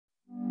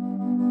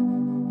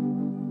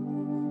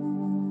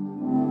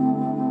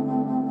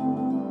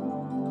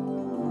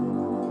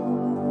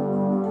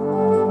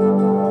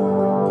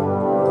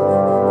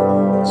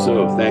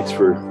Thanks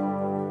for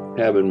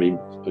having me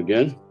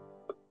again.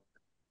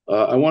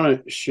 I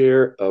want to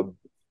share a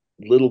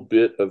little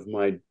bit of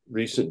my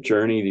recent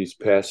journey these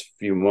past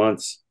few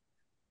months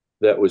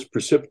that was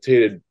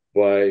precipitated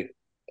by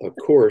a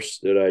course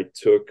that I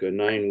took, a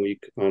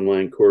 9-week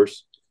online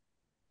course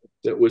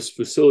that was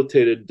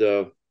facilitated,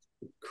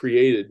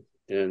 created,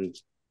 and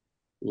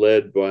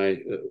led by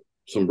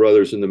some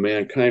brothers in the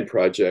Mankind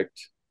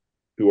Project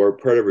who are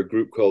part of a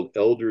group called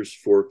Elders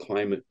for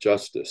Climate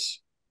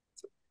Justice.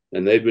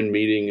 And they've been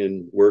meeting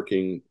and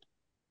working.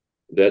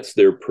 That's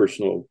their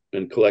personal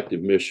and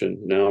collective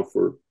mission now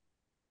for,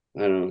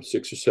 I don't know,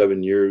 6 or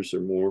 7 years or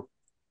more.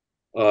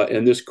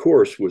 And this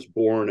course was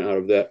born out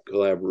of that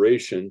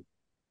collaboration.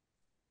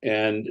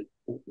 And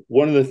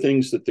one of the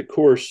things that the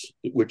course,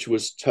 which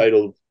was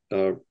titled,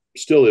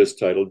 still is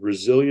titled,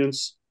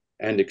 Resilience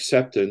and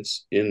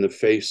Acceptance in the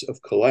Face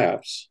of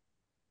Collapse.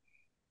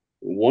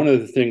 One of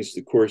the things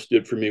the course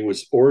did for me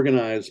was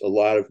organize a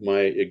lot of my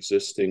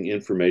existing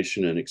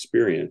information and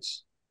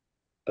experience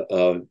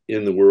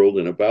in the world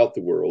and about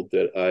the world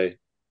that I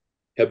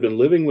have been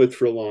living with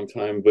for a long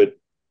time, but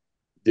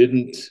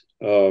didn't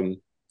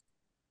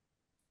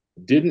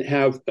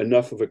have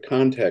enough of a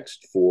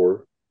context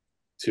for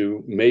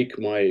to make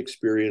my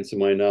experience and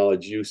my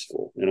knowledge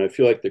useful. And I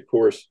feel like the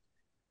course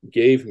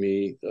gave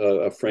me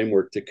a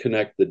framework to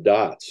connect the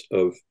dots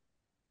of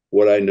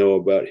what I know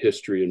about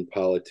history and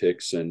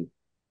politics and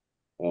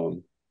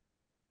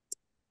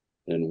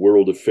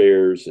world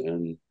affairs,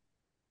 and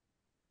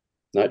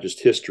not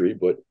just history,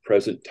 but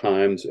present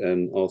times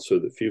and also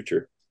the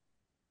future.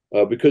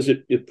 Because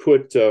it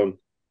put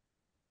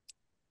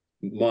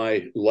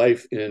my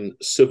life in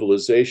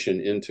civilization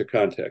into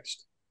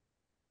context.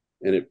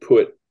 And it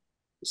put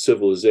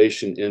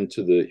civilization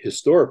into the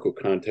historical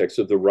context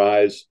of the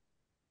rise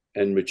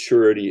and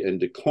maturity and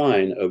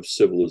decline of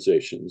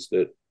civilizations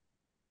that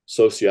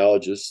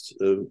sociologists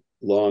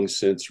long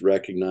since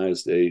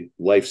recognized a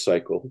life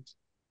cycle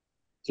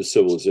to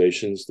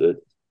civilizations that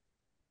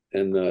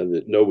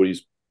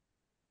nobody's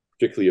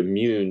particularly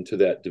immune to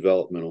that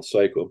developmental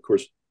cycle. Of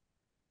course,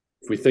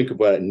 if we think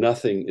about it,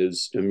 nothing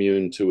is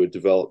immune to a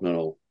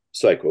developmental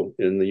cycle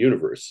in the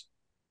universe.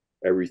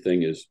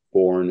 Everything is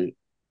born,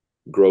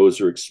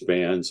 grows or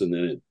expands, and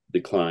then it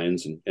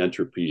declines, and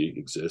entropy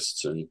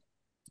exists. And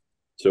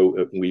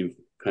so we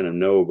kind of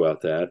know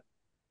about that.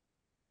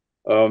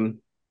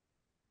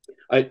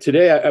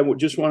 Today, I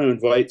just want to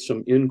invite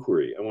some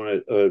inquiry. I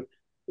want to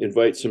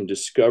invite some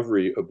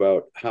discovery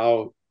about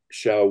how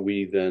shall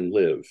we then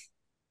live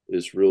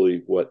is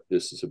really what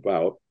this is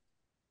about.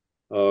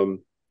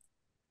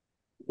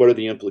 What are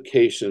the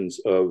implications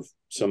of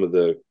some of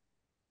the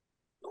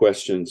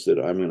questions that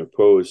I'm going to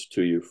pose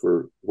to you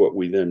for what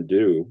we then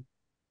do?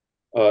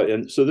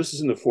 And so this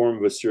is in the form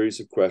of a series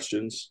of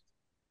questions.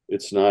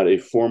 It's not a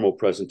formal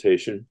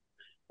presentation,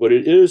 but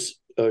it is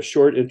a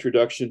short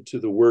introduction to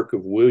the work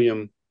of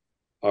William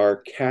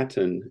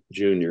Catton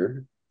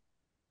Jr.,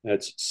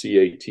 that's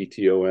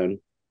C-A-T-T-O-N,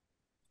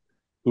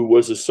 who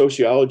was a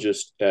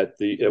sociologist at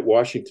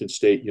Washington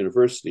State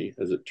University,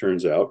 as it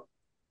turns out,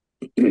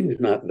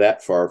 not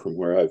that far from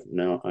where I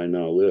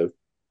now live.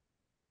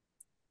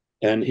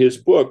 And his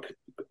book,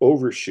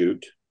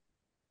 Overshoot,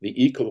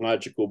 The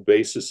Ecological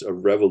Basis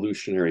of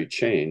Revolutionary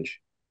Change,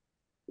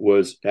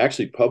 was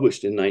actually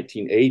published in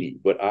 1980,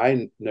 but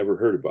I never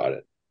heard about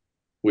it,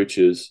 which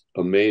is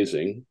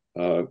amazing,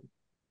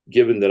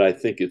 given that I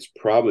think it's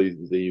probably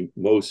the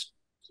most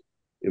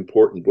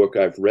important book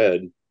I've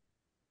read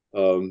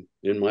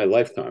in my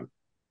lifetime.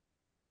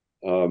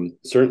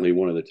 Certainly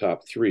one of the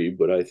top 3,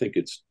 but I think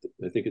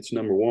it's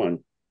number 1.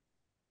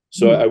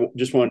 So I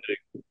just wanted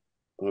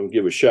to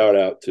give a shout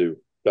out to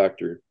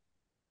Dr.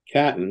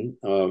 Catton,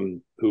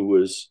 who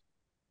was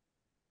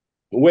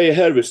way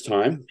ahead of his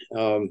time,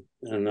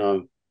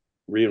 and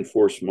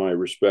reinforce my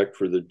respect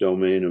for the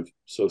domain of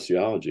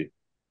sociology.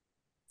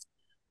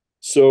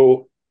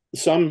 So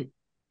some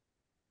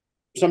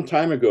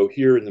time ago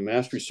here in the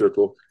Mastery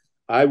Circle,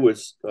 I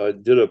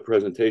did a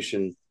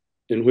presentation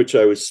in which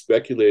I was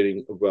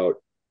speculating about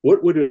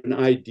what would an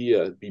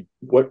idea be,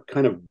 what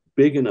kind of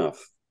big enough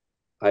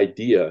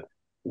idea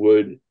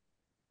would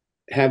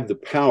have the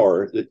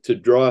power to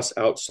draw us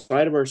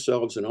outside of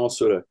ourselves and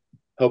also to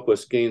help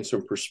us gain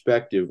some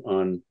perspective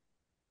on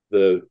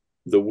the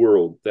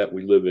world that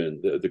we live in,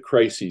 the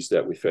crises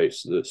that we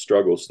face, the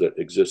struggles that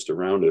exist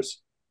around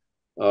us.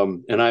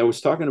 And I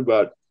was talking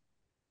about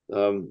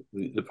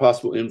the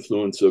possible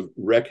influence of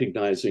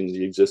recognizing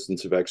the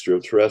existence of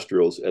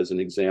extraterrestrials as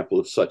an example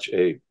of such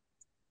a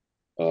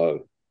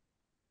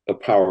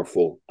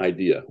powerful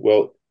idea.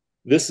 Well,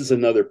 this is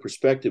another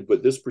perspective,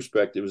 but this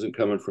perspective isn't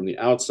coming from the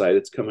outside.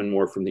 It's coming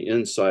more from the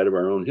inside of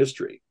our own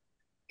history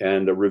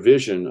and a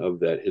revision of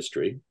that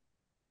history.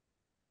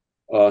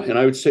 And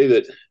I would say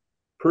that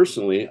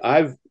personally,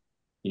 I've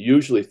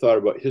usually thought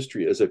about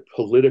history as a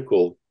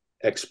political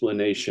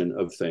explanation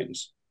of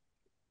things.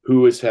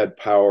 Who has had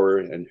power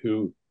and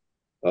who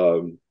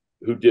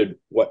did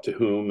what to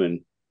whom,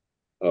 and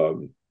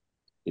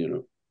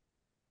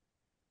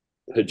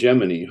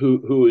hegemony,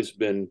 who has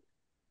been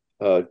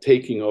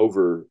taking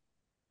over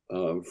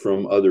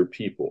from other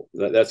people.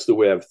 That's the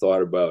way I've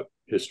thought about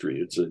history.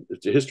 It's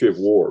a history of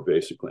war,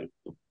 basically.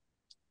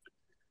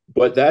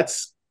 But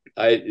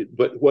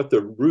but what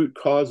the root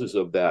causes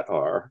of that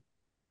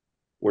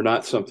were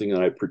not something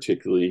that I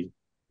particularly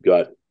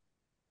got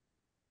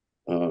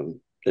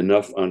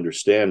enough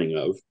understanding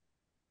of,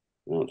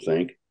 I don't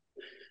think.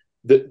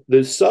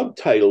 The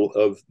subtitle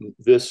of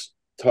this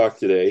talk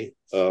today,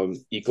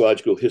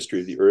 Ecological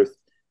History of the Earth,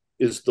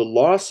 is The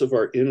Loss of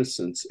Our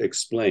Innocence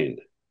Explained.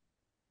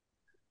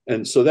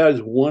 And so that is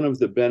one of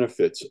the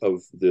benefits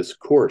of this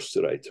course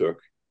that I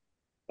took,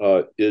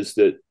 is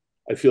that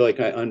I feel like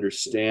I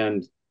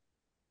understand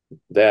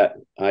that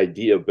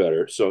idea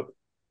better. So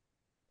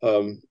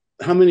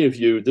how many of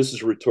you, this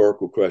is a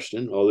rhetorical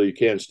question, although you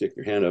can stick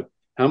your hand up,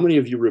 how many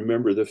of you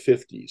remember the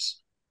 50s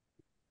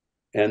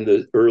and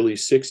the early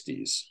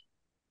 60s?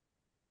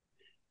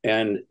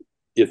 And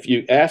if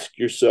you ask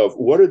yourself,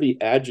 what are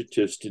the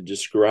adjectives to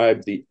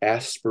describe the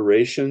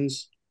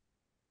aspirations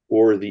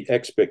or the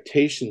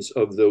expectations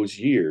of those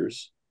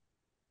years,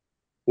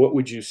 what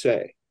would you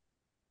say?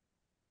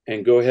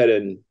 And go ahead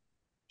and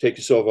take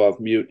yourself off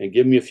mute and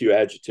give me a few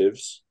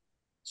adjectives.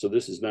 So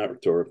this is not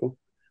rhetorical.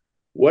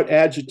 What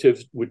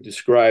adjectives would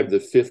describe the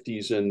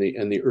 50s and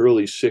the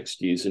early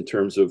 60s in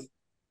terms of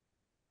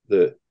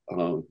the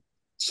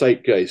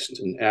zeitgeist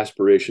and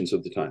aspirations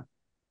of the time?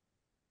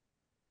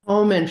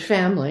 Home and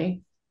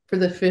family for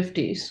the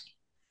 50s.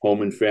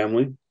 Home and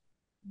family.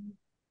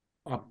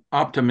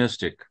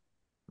 Optimistic.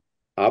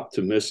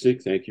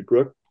 Optimistic. Thank you,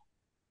 Brooke.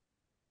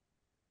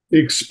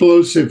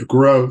 Explosive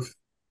growth.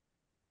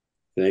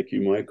 Thank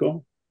you,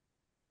 Michael.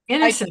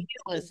 Innocence.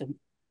 Idealism.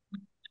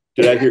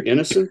 Did I hear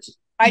innocence?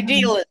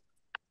 Idealism.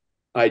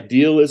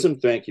 Idealism.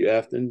 Thank you,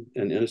 Afton.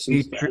 And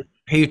innocence.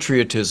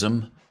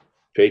 Patriotism.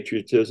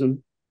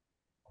 Patriotism.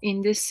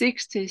 In the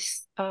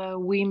 60s,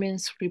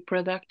 women's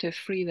reproductive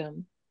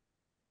freedom.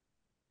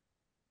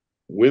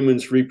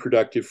 Women's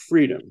reproductive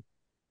freedom.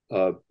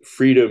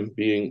 Freedom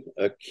being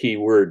a key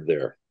word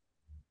there.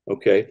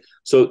 Okay,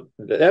 so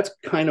that's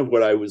kind of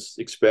what I was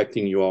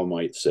expecting you all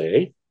might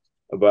say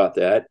about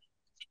that.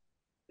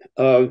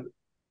 So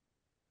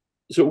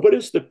what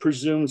is the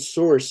presumed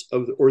source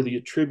of, or the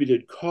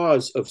attributed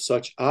cause of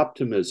such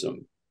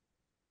optimism?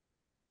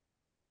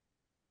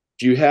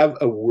 Do you have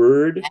a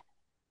word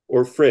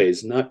or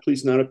phrase?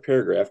 Please not a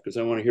paragraph, because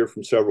I want to hear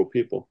from several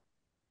people.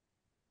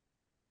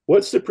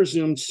 What's the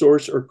presumed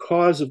source or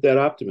cause of that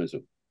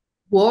optimism?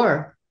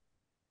 War.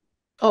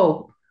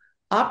 Oh,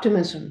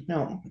 optimism.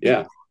 No.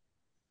 Yeah.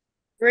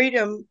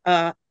 Freedom,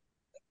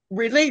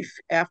 relief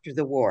after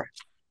the war.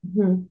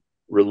 Mm-hmm.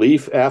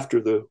 Relief after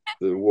the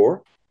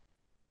war.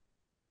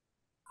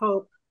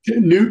 Hope.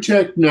 New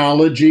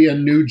technology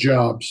and new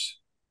jobs.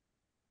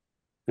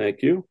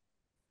 Thank you.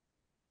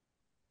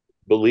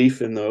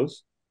 Belief in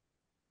those.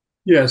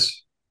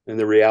 Yes. And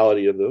the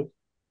reality of those.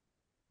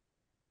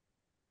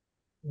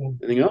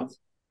 Anything else?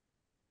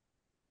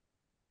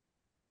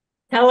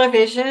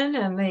 Television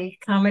and the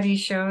comedy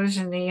shows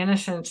and the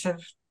innocence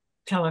of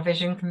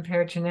television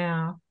compared to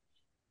now.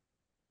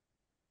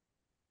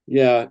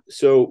 Yeah.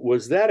 So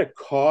was that a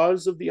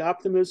cause of the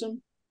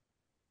optimism?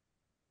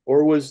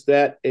 Or was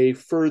that a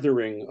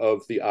furthering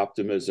of the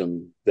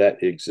optimism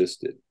that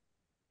existed?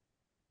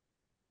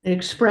 The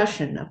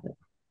expression of it.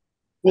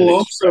 Well,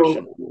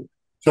 also,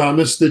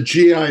 Thomas, the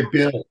GI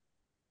Bill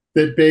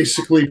that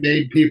basically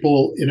made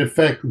people, in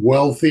effect,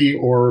 wealthy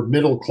or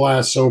middle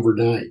class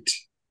overnight.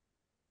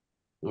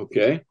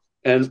 Okay.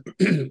 And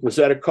was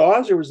that a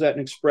cause or was that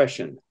an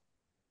expression?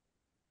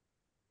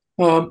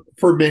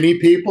 For many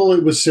people,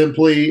 it was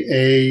simply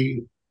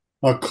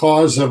a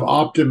cause of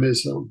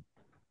optimism.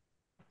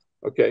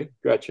 Okay,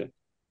 gotcha.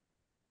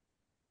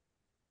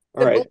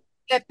 All right.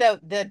 That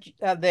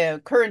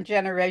the current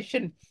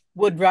generation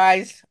would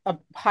rise a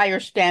higher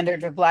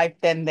standard of life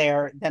than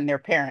their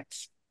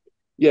parents.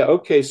 Yeah,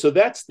 okay. So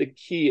that's the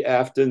key,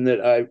 Afton,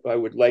 that I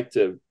would like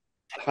to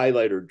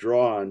highlight or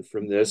draw on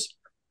from this.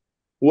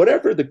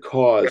 Whatever the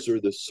cause or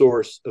the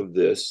source of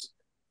this,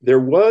 there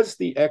was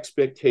the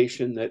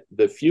expectation that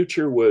the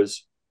future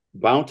was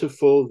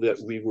bountiful, that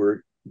we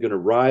were going to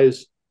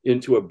rise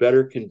into a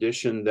better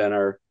condition than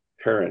our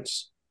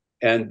parents.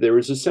 And there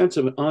was a sense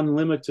of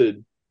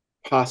unlimited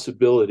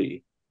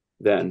possibility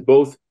then,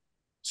 both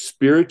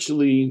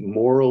spiritually,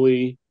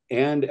 morally,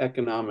 and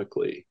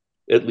economically.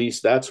 At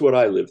least that's what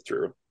I lived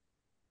through.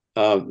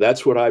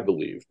 That's what I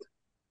believed.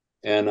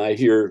 And I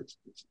hear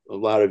a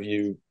lot of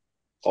you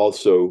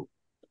also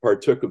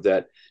partook of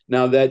that.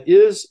 Now, that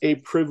is a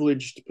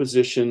privileged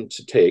position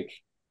to take.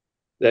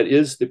 That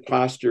is the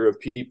posture of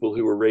people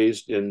who were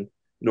raised in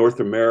North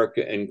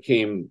America and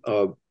came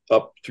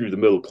up through the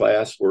middle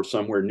class or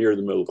somewhere near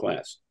the middle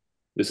class.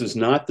 This is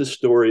not the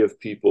story of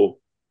people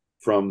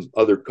from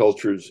other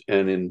cultures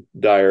and in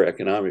dire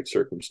economic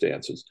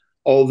circumstances.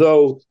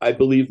 Although I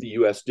believe the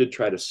US did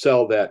try to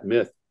sell that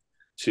myth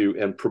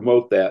and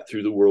promote that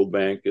through the World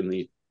Bank and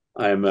the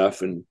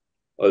IMF and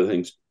other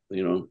things,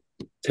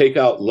 take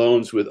out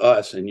loans with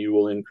us and you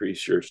will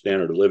increase your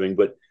standard of living.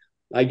 But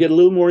I get a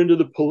little more into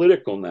the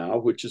political now,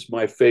 which is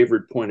my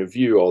favorite point of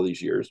view all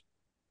these years.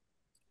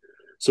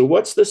 So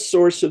what's the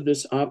source of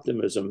this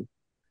optimism?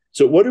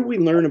 So what did we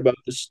learn about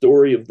the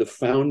story of the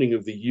founding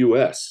of the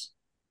US?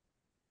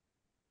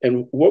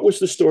 And what was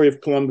the story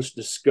of Columbus'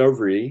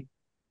 discovery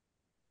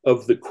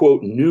of the,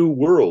 quote, new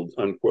world,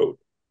 unquote?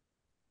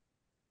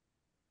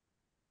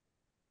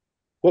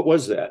 What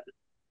was that?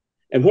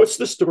 And what's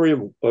the story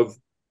of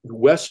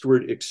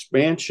westward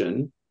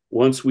expansion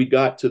once we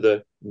got to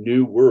the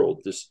new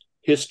world, this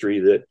history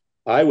that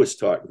I was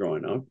taught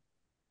growing up?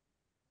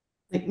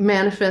 Like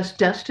manifest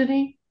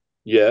destiny?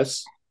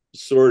 Yes,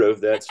 sort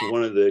of. That's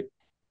one of the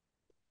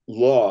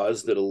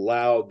laws that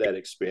allowed that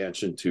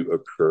expansion to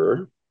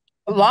occur.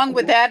 Along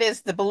with that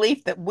is the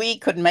belief that we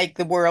could make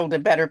the world a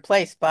better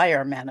place by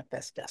our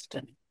manifest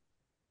destiny.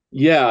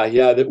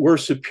 Yeah, that we're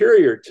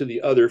superior to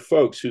the other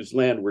folks whose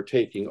land we're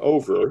taking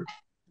over.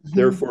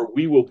 Therefore,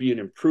 we will be an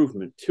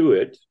improvement to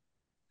it.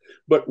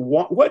 But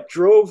what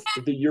drove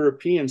the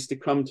Europeans to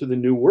come to the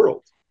New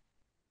World?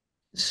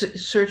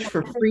 Search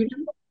for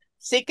freedom?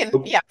 Seeking,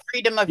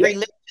 freedom of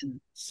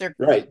religion.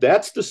 Right,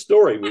 that's the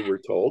story we were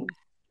told.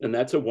 And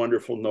that's a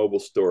wonderful, noble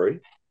story.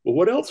 But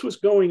what else was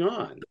going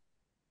on?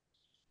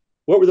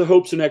 What were the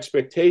hopes and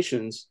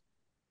expectations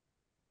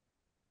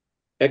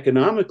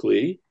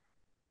economically?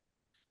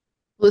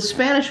 Well, the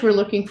Spanish were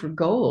looking for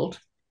gold.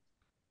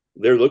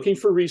 They're looking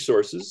for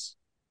resources.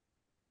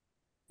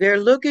 They're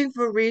looking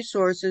for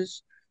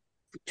resources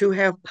to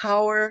have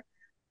power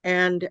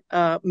and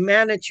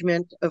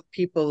management of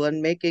people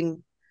and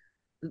making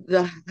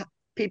the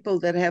people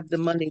that have the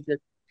money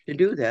to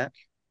do that.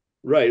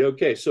 Right.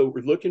 Okay. So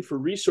we're looking for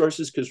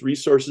resources because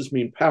resources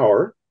mean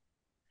power,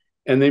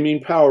 and they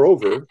mean power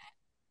over,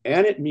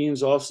 and it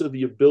means also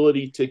the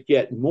ability to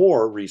get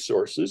more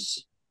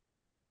resources,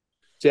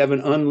 to have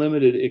an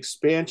unlimited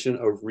expansion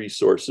of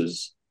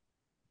resources.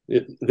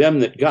 Them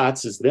that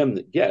gots is them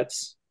that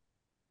gets,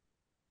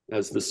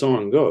 as the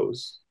song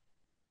goes.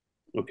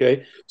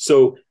 Okay.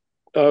 So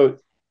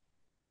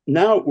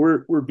now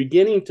we're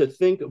beginning to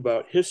think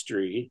about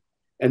history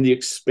and the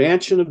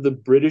expansion of the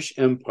British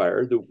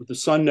Empire. The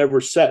sun never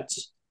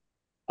sets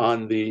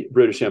on the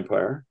British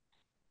Empire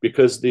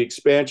because the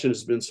expansion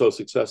has been so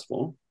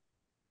successful.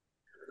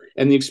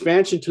 And the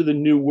expansion to the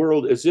New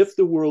World as if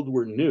the world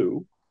were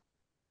new,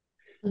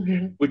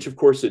 which of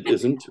course it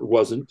isn't, it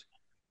wasn't.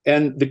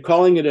 And the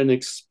calling it an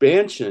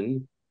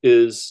expansion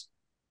is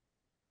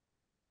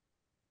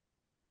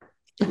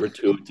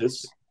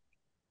gratuitous.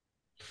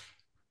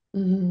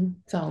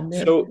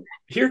 So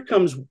here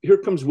comes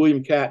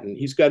William Catton.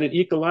 He's got an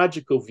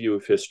ecological view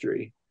of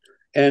history,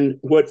 and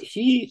what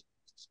he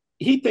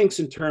thinks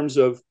in terms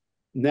of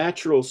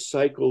natural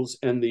cycles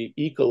and the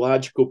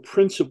ecological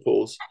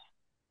principles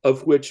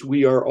of which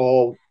we are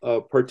all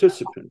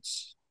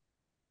participants.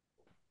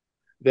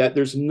 That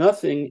there's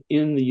nothing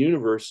in the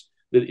universe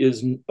that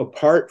is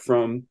apart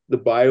from the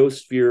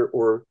biosphere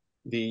or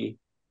the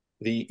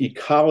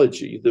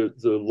ecology, the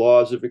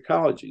laws of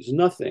ecologies.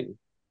 Nothing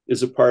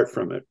is apart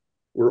from it.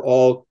 We're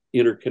all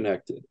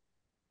interconnected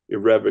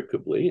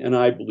irrevocably, and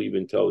I believe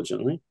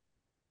intelligently.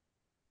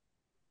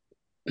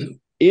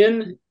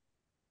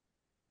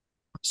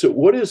 So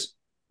what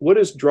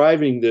is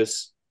driving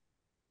this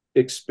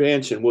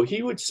expansion? Well,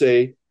 he would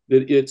say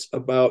that it's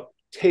about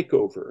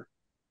takeover.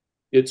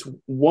 It's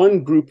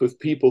one group of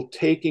people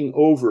taking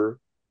over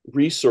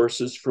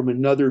resources from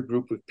another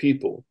group of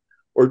people,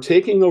 or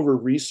taking over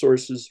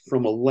resources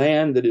from a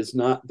land that is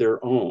not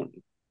their own.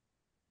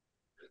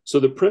 So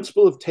the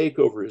principle of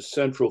takeover is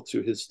central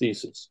to his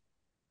thesis.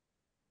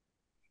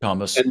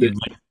 Thomas,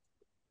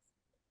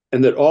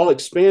 and that all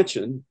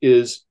expansion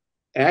is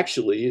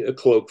actually a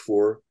cloak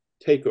for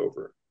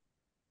takeover.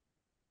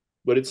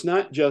 But it's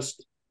not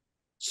just,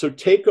 so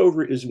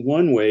takeover is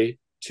one way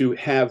to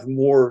have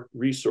more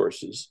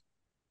resources.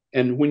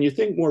 And when you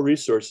think more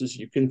resources,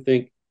 you can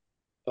think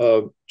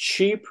of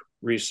cheap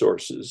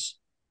resources,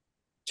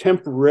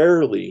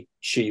 temporarily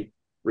cheap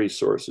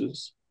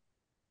resources.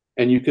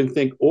 And you can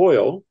think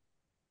oil,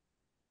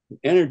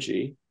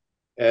 energy,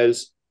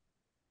 as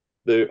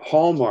the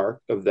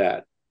hallmark of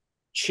that.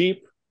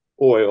 Cheap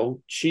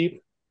oil,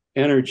 cheap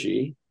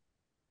energy,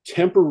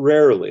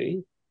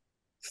 temporarily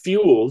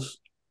fuels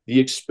the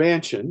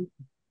expansion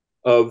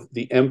of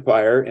the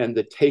empire and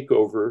the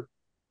takeover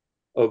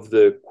of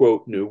the,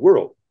 quote, new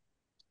world.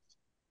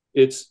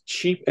 It's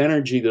cheap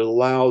energy that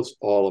allows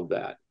all of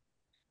that.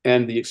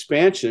 And the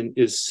expansion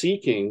is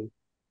seeking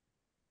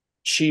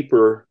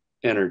cheaper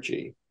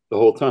energy the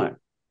whole time.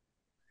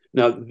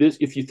 Now, this,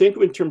 if you think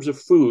of it in terms of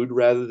food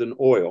rather than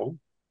oil,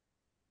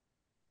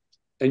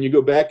 and you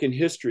go back in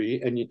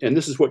history, and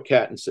this is what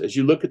Catton says,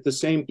 you look at the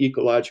same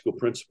ecological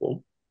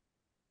principle,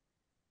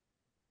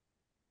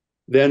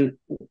 then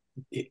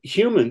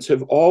humans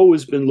have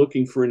always been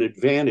looking for an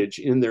advantage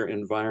in their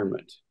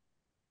environment.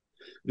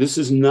 This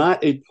is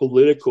not a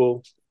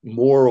political,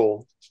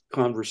 moral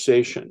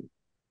conversation.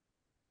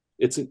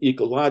 It's an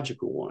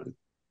ecological one,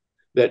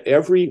 that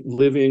every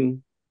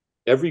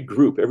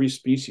group, every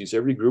species,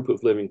 every group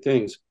of living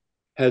things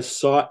has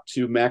sought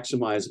to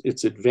maximize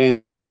its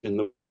advantage in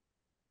the.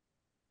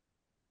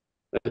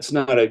 That's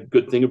not a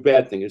good thing or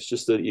bad thing. It's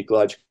just the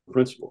ecological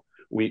principle.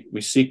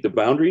 We seek the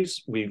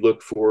boundaries. We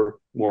look for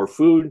more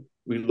food.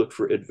 We look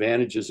for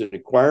advantages in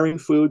acquiring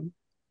food.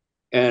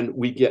 And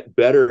we get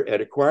better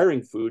at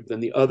acquiring food than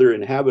the other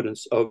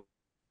inhabitants of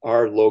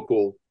our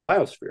local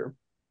biosphere,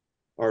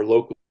 our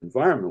local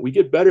environment. We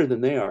get better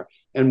than they are,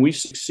 and we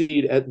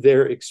succeed at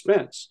their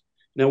expense.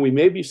 Now, we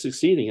may be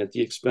succeeding at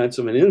the expense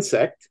of an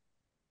insect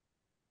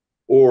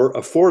or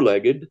a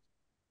four-legged,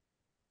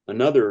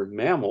 another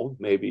mammal,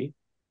 maybe,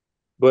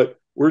 but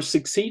we're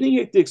succeeding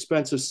at the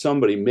expense of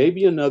somebody,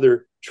 maybe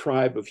another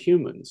tribe of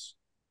humans.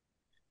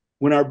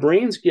 When our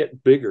brains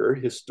get bigger,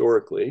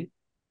 historically,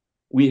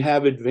 we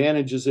have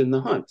advantages in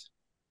the hunt.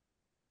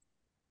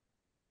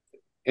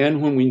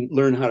 And when we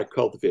learn how to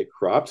cultivate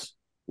crops,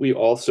 we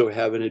also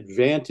have an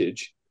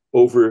advantage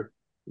over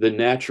the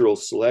natural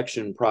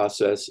selection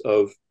process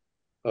of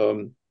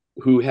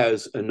who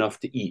has enough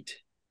to eat.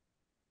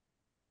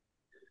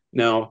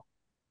 Now,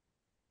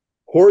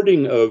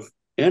 hoarding of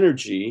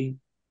energy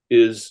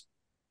is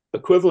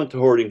equivalent to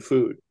hoarding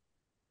food.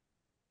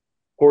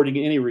 Hoarding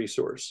any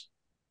resource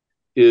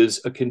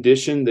is a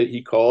condition that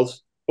he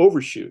calls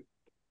overshoot.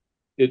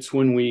 It's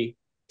when we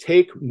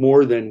take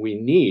more than we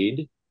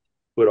need,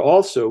 but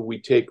also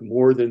we take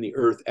more than the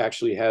earth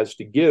actually has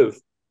to give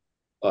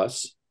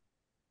us,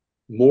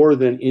 more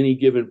than any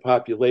given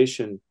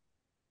population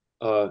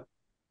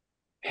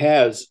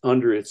has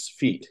under its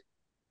feet.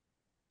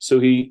 So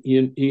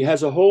he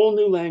has a whole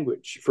new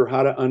language for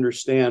how to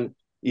understand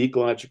the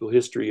ecological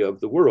history of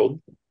the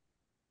world.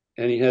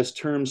 And he has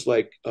terms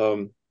like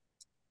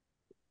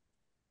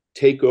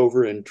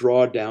takeover and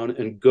drawdown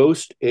and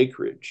ghost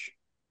acreage.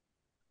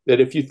 That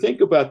if you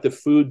think about the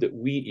food that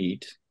we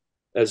eat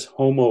as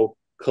Homo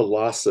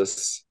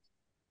colossus,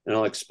 and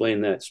I'll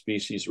explain that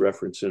species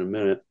reference in a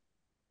minute,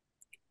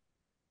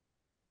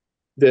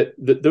 that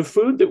the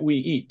food that we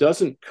eat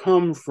doesn't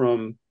come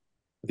from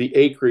the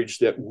acreage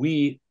that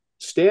we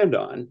stand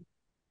on.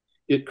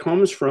 It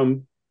comes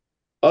from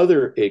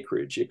other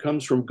acreage. It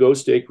comes from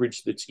ghost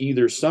acreage that's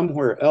either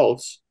somewhere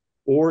else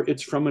or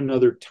it's from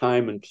another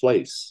time and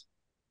place.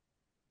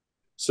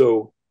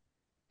 So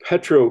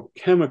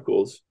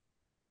petrochemicals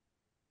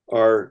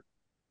are,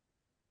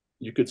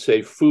 you could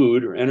say,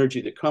 food or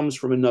energy that comes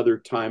from another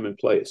time and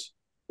place.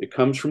 It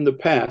comes from the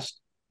past,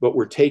 but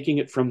we're taking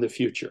it from the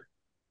future.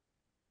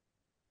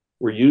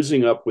 We're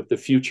using up what the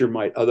future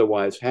might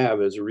otherwise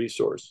have as a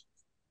resource.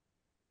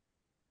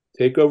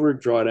 Takeover,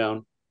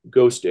 drawdown,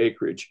 ghost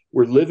acreage.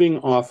 We're living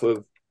off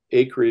of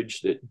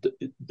acreage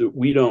that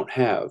we don't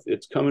have.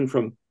 It's coming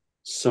from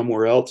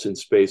somewhere else in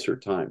space or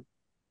time.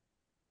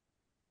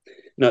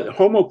 Now,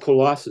 Homo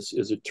colossus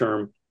is a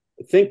term,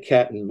 I think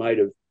Catton might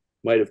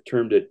have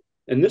termed it,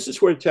 and this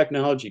is where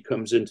technology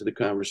comes into the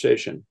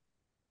conversation.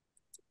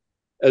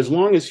 As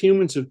long as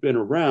humans have been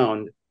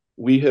around,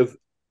 we have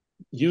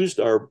used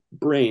our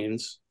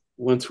brains,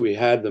 once we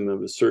had them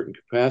of a certain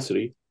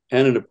capacity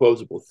and an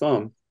opposable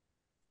thumb,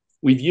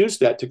 we've used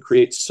that to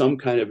create some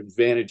kind of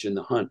advantage in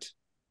the hunt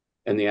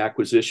and the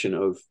acquisition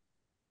of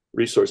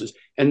resources.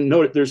 And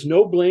note, there's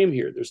no blame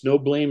here. There's no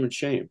blame and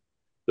shame.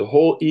 The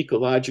whole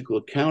ecological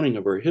accounting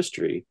of our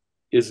history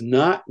is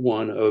not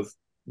one of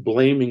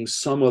blaming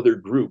some other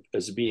group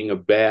as being a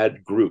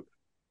bad group.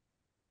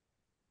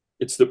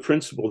 It's the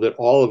principle that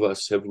all of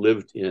us have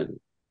lived in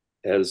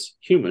as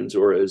humans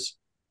or as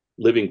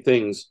living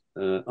things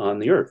on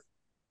the earth.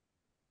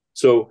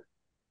 So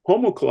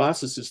Homo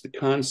colossus is the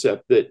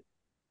concept that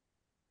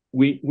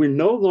we're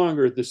no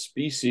longer the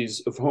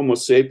species of Homo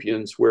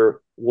sapiens where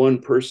one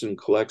person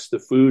collects the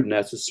food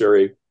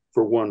necessary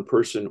for one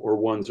person or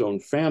one's own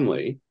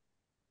family.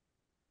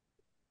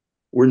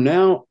 We're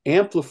now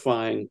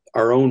amplifying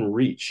our own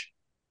reach.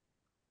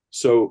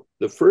 So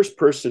the first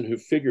person who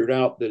figured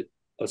out that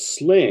a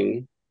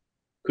sling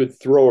could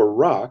throw a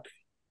rock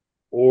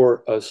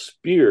or a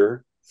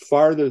spear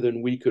farther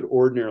than we could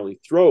ordinarily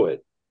throw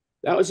it,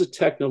 that was a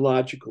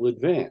technological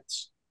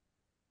advance.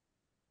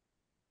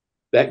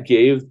 That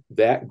gave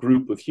that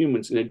group of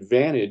humans an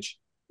advantage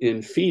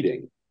in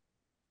feeding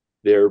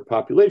their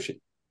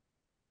population.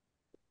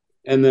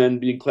 And then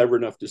being clever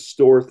enough to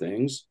store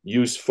things,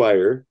 use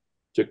fire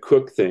to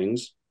cook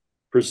things,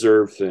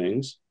 preserve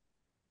things,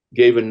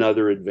 gave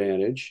another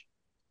advantage.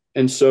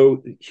 And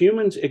so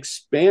humans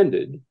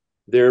expanded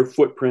their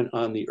footprint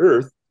on the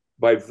earth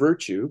by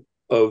virtue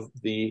of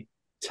the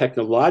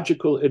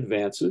technological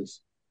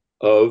advances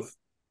of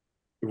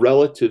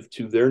relative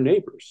to their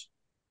neighbors.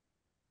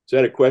 Is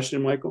that a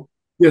question, Michael?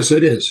 Yes,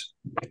 it is.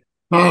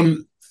 The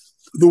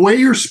way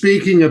you're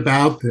speaking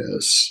about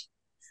this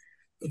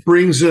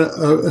brings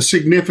a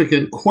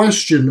significant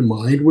question to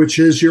mind, which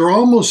is you're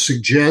almost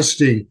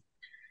suggesting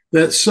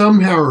that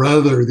somehow or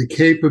other the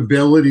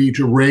capability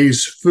to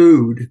raise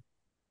food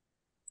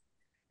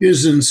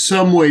is in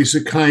some ways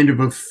a kind of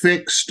a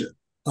fixed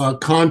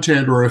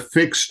content or a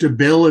fixed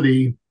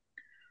ability,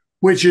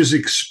 which is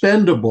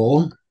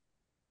expendable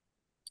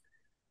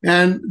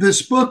And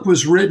this book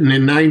was written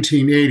in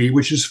 1980,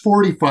 which is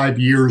 45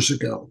 years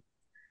ago.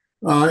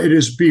 It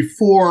is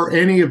before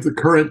any of the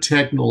current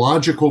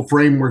technological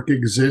framework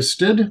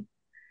existed.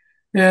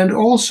 And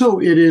also,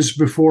 it is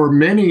before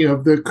many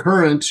of the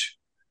current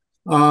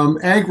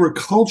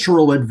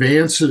agricultural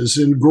advances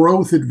and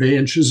growth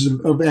advances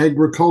of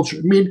agriculture.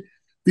 I mean,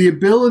 the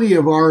ability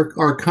of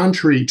our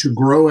country to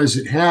grow as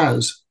it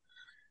has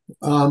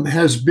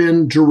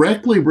been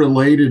directly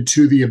related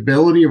to the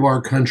ability of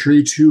our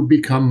country to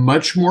become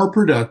much more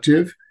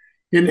productive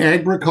in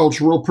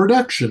agricultural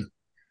production.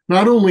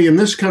 Not only in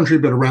this country,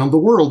 but around the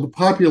world. The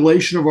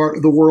population of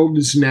the world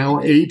is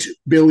now 8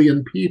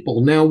 billion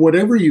people. Now,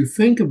 whatever you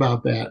think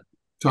about that,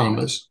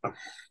 Thomas,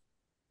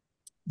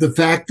 the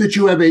fact that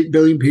you have 8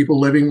 billion people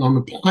living on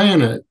the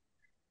planet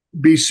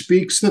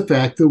bespeaks the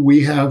fact that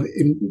we have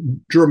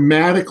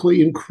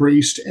dramatically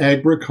increased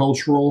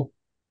agricultural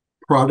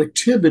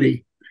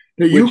productivity.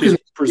 Now, which is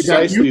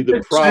precisely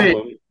the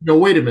problem. No,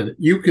 wait a minute.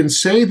 You can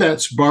say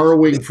that's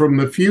borrowing from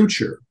the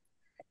future,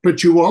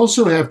 but you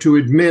also have to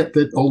admit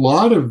that a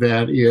lot of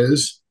that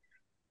is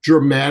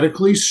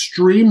dramatically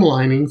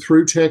streamlining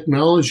through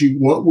technology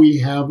what we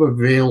have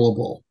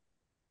available.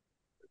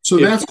 So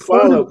if that's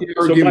follow.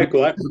 So,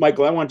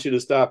 Michael, I want you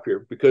to stop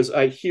here because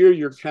I hear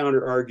your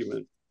counter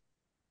argument,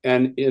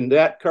 and in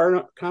that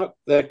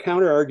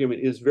counter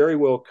argument is very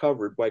well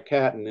covered by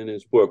Catton in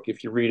his book.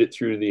 If you read it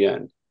through the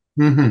end.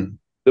 Mm-hmm.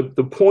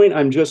 The point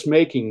I'm just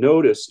making,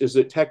 notice, is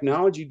that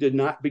technology did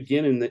not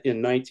begin in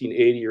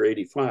 1980 or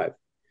 85.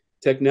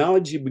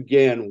 Technology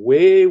began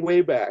way,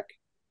 way back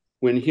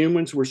when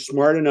humans were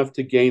smart enough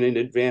to gain an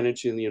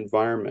advantage in the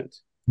environment.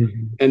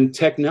 Mm-hmm. And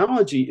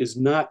technology is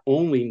not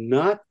only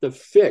not the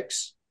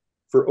fix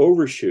for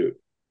overshoot,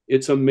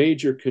 it's a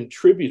major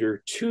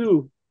contributor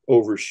to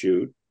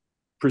overshoot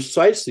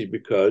precisely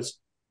because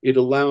it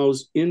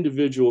allows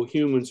individual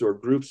humans or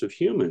groups of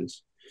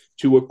humans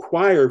to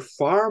acquire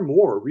far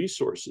more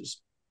resources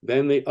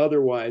than they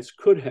otherwise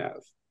could have.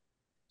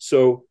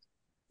 So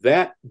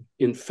that,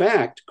 in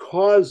fact,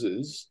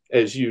 causes,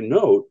 as you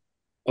note,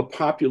 a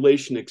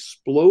population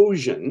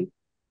explosion.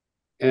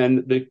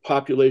 And the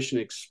population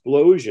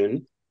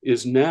explosion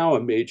is now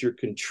a major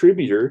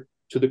contributor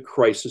to the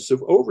crisis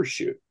of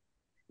overshoot.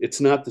 It's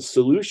not the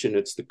solution,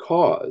 it's the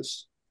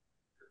cause.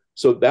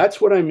 So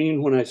that's what I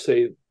mean when I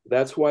say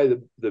that's why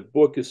the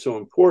book is so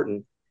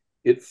important.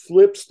 It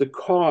flips the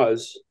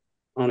cause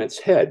on its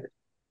head.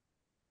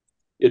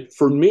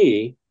 For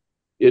me,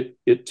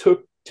 it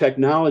took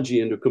technology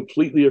into a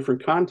completely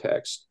different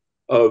context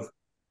of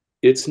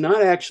it's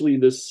not actually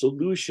the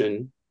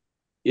solution,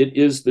 it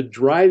is the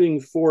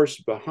driving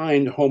force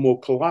behind Homo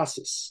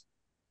colossus.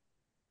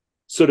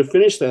 So to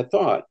finish that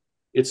thought,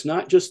 it's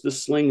not just the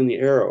sling and the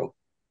arrow,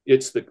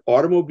 it's the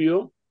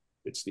automobile,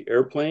 it's the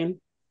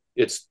airplane,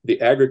 it's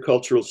the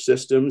agricultural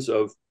systems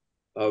of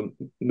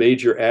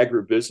major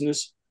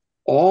agribusiness,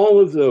 all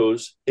of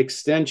those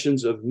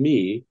extensions of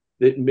me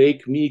that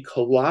make me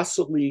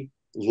colossally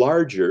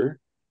larger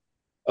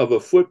of a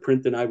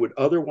footprint than I would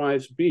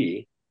otherwise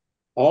be,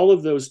 all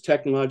of those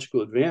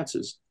technological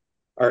advances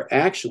are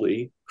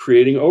actually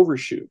creating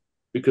overshoot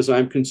because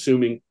I'm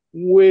consuming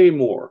way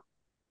more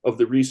of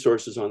the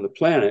resources on the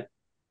planet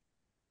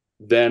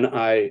than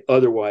I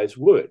otherwise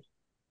would.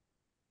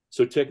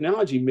 So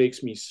technology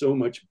makes me so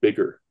much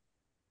bigger.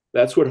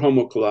 That's what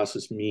Homo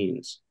colossus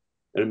means.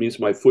 And it means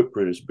my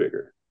footprint is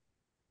bigger.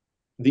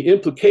 The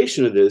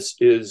implication of this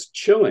is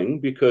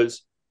chilling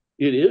because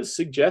it is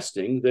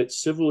suggesting that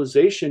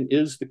civilization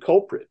is the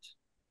culprit,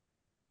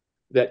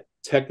 that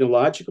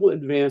technological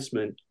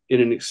advancement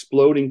in an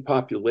exploding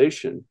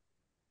population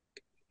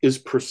is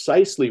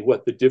precisely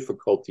what the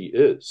difficulty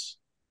is.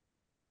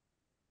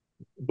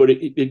 But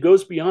it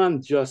goes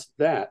beyond just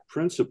that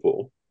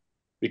principle,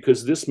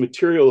 because this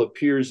material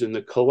appears in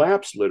the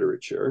collapse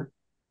literature,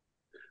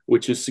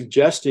 which is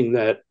suggesting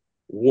that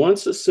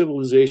once a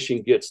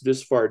civilization gets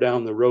this far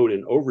down the road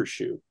in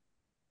overshoot,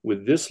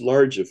 with this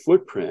large a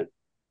footprint,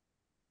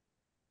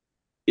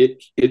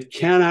 it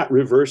cannot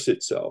reverse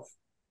itself.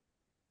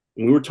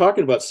 And we were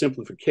talking about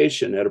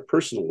simplification at a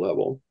personal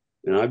level,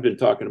 and I've been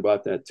talking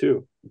about that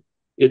too.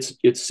 It's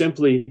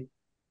simply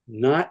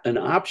not an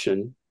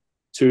option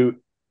to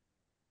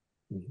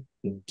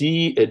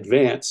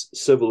de-advance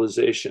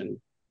civilization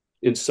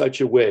in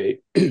such a way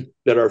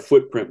that our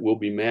footprint will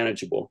be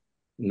manageable,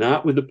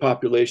 not with the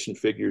population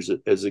figures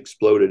as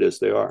exploded as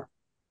they are.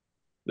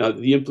 Now,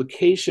 the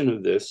implication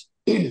of this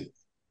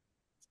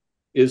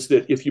is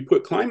that if you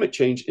put climate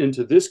change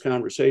into this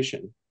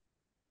conversation,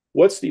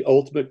 what's the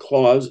ultimate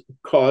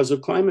cause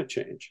of climate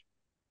change?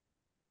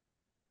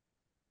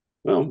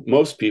 Well,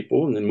 most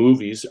people in the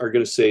movies are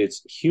going to say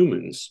it's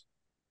humans.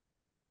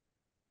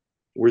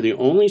 We're the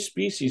only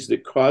species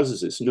that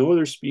causes this. No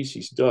other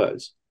species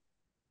does.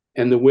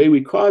 And the way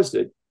we caused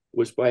it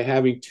was by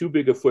having too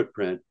big a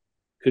footprint,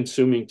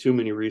 consuming too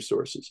many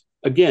resources.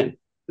 Again,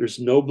 there's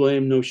no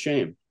blame, no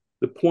shame.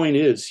 The point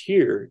is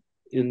here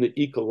in the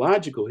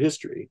ecological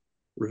history,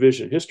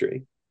 revision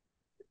history,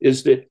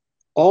 is that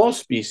all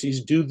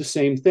species do the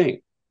same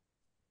thing.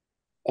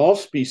 all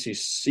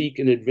species seek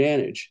an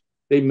advantage.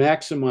 They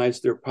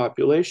maximize their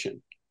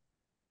population.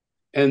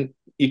 And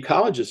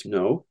ecologists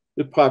know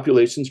that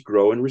populations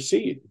grow and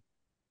recede.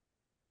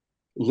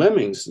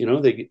 Lemmings,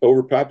 they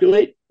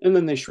overpopulate and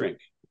then they shrink.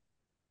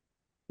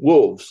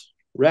 Wolves,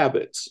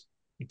 rabbits,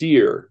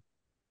 deer,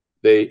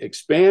 they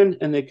expand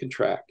and they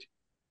contract.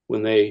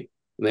 When they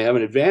have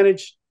an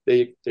advantage,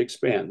 they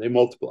expand, they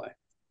multiply.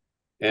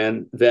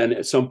 And then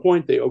at some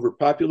point they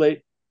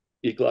overpopulate,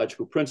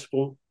 ecological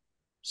principle,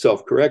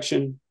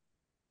 self-correction.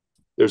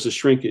 There's a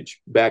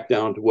shrinkage back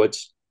down to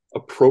what's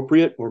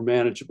appropriate or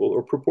manageable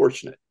or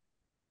proportionate.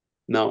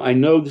 Now, I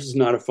know this is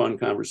not a fun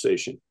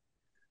conversation.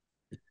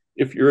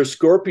 If you're a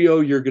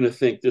Scorpio, you're going to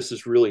think this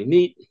is really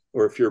neat,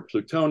 or if you're a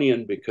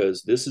Plutonian,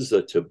 because this is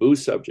a taboo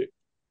subject.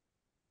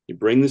 You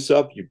bring this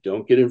up, you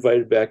don't get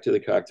invited back to the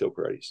cocktail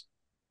parties.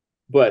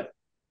 But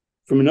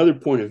from another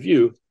point of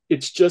view,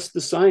 it's just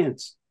the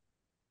science.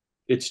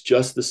 It's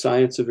just the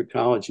science of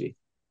ecology.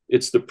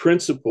 It's the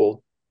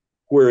principle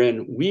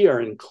wherein we are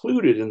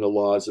included in the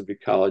laws of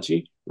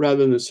ecology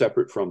rather than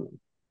separate from them.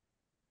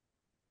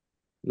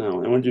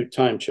 Now, I want to do a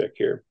time check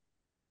here.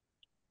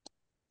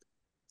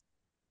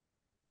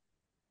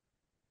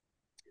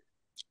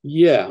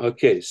 Yeah,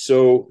 okay,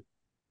 so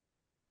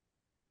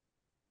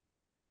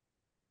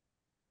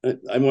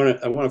I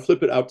want to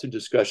flip it out to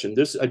discussion.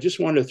 I just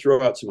want to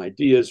throw out some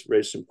ideas,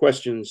 raise some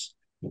questions.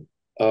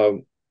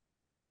 I've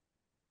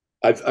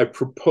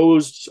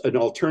proposed an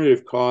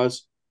alternative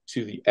cause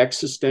to the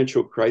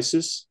existential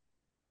crisis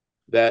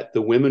that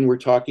the women were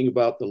talking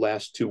about the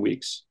last 2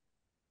 weeks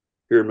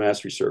here in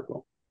Mastery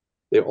Circle.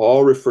 They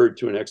all referred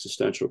to an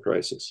existential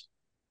crisis.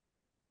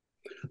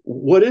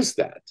 What is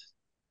that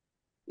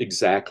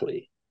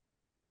exactly?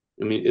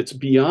 I mean, it's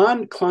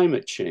beyond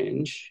climate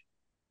change,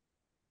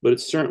 but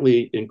it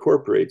certainly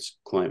incorporates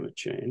climate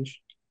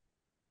change.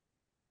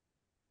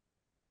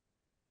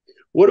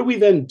 What do we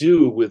then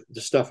do with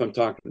the stuff I'm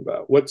talking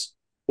about? What's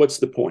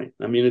the point?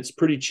 I mean, it's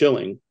pretty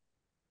chilling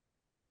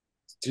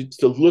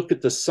to look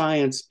at the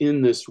science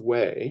in this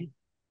way.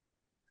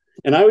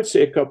 And I would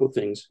say a couple of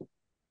things,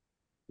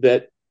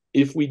 that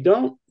if we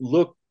don't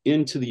look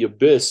into the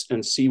abyss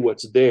and see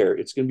what's there,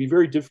 it's going to be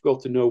very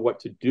difficult to know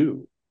what to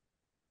do.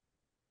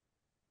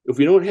 If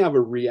we don't have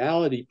a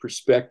reality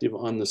perspective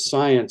on the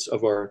science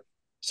of our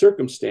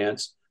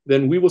circumstance,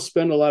 then we will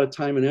spend a lot of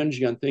time and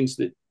energy on things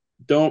that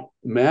don't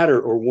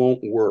matter or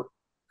won't work.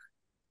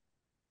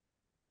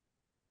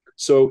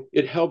 So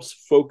it helps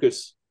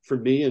focus for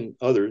me and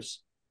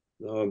others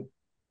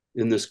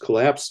in this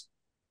collapse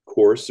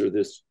course or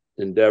this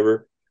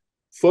endeavor,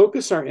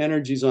 focus our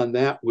energies on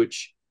that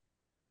which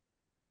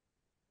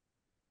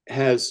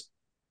has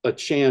a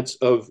chance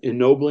of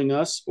ennobling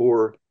us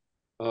or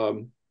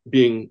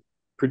being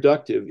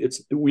productive.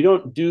 We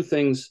don't do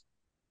things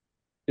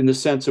in the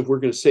sense of we're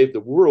going to save the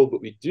world,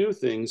 but we do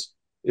things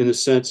in the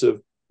sense of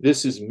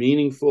this is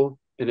meaningful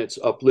and it's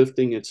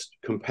uplifting, it's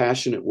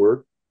compassionate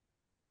work.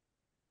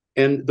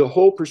 And the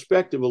whole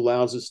perspective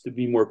allows us to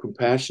be more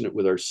compassionate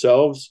with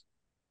ourselves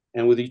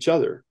and with each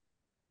other.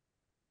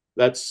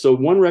 So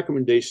one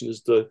recommendation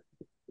is to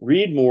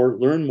read more,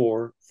 learn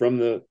more from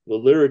the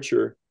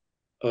literature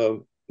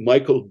of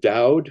Michael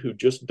Dowd, who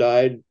just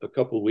died a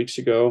couple of weeks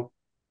ago,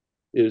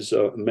 is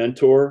a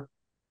mentor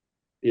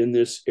in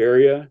this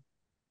area.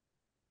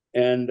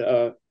 And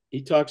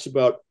he talks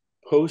about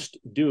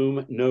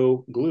post-doom,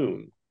 no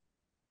gloom,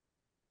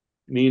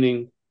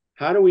 meaning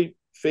how do we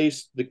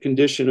face the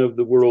condition of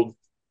the world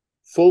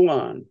full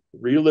on,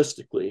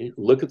 realistically,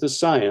 look at the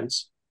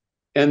science,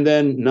 and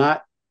then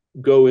not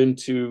go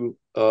into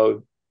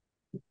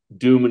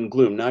doom and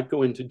gloom, not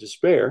go into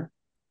despair,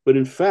 but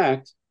in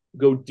fact,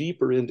 go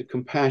deeper into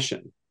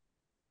compassion.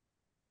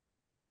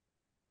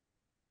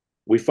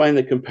 We find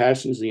that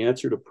compassion is the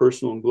answer to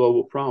personal and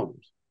global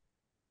problems.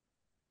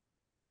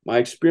 My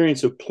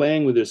experience of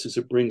playing with this is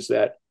it brings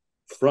that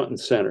front and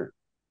center,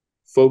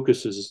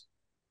 focuses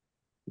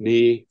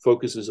me,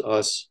 focuses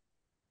us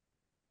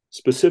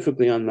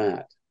specifically on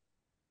that.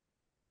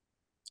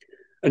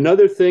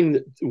 Another thing,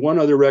 one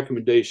other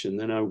recommendation,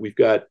 then we've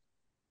got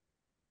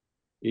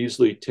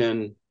easily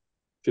 10,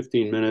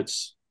 15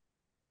 minutes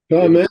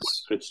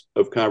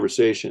of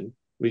conversation.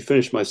 Let me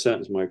finish my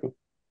sentence, Michael.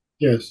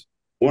 Yes.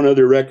 One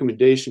other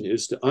recommendation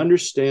is to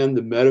understand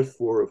the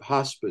metaphor of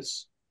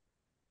hospice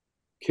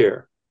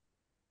care,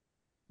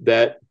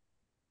 that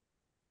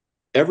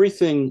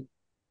everything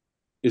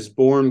is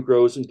born,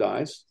 grows, and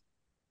dies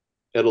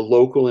at a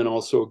local and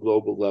also a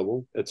global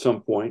level at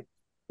some point.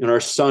 And our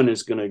sun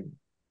is going to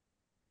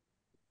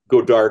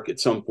go dark at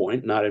some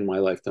point, not in my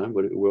lifetime,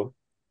 but it will.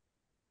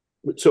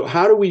 So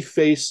how do we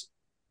face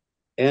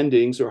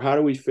endings, or how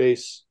do we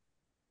face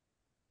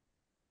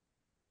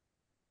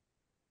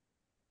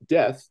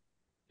death?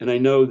 And I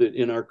know that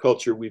in our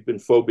culture, we've been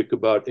phobic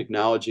about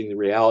acknowledging the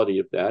reality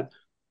of that.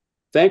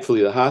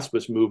 Thankfully, the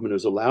hospice movement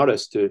has allowed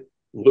us to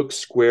look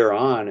square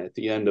on at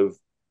the end of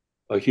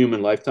a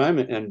human lifetime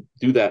and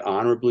do that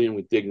honorably and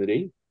with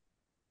dignity.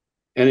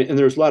 And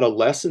there's a lot of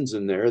lessons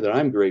in there that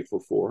I'm grateful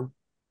for.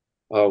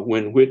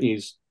 When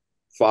Whitney's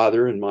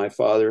father and my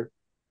father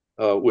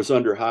was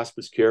under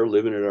hospice care,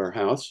 living at our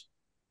house.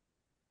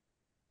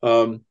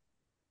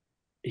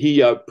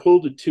 He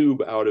pulled a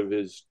tube out of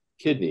his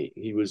kidney.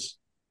 He was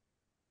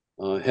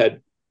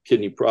had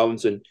kidney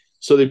problems, and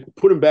so they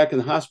put him back in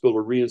the hospital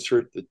to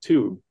reinsert the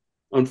tube.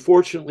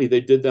 Unfortunately,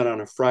 they did that on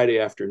a Friday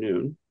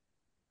afternoon,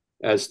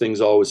 as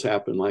things always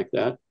happen like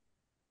that.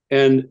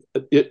 And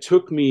it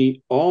took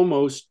me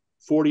almost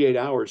 48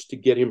 hours to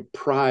get him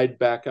pried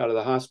back out of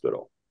the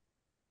hospital.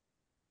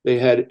 They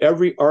had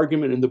every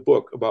argument in the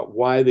book about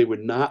why they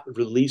would not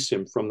release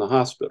him from the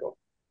hospital.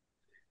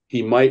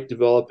 He might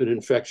develop an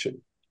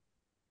infection.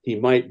 He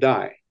might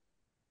die.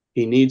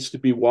 He needs to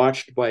be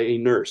watched by a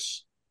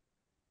nurse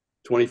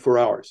 24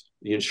 hours.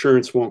 The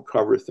insurance won't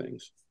cover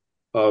things.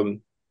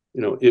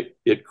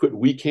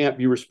 We can't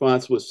be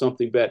responsible if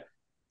something bad.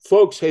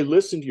 Folks, hey,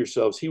 listen to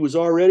yourselves. He was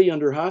already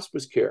under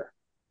hospice care.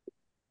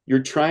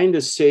 You're trying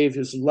to save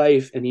his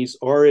life, and he's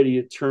already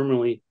a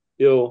terminally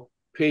ill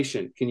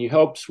patient. Can you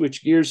help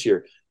switch gears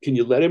here? Can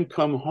you let him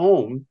come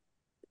home,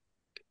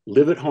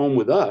 live at home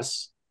with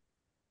us?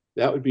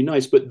 That would be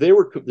nice. But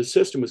the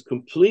system was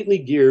completely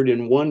geared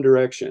in one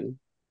direction,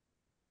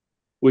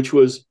 which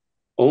was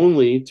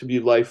only to be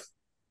life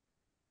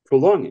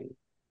prolonging.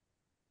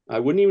 I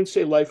wouldn't even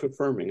say life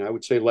affirming. I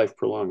would say life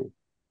prolonging.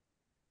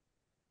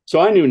 So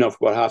I knew enough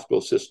about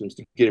hospital systems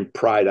to get him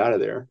pried out of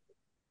there,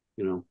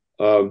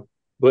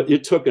 but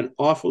it took an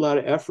awful lot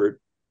of effort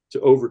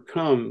to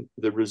overcome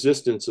the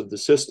resistance of the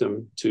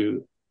system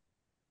to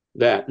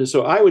that. And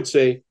so I would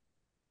say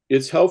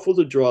it's helpful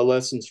to draw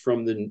lessons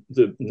from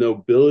the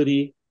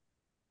nobility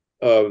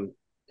and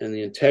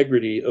the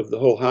integrity of the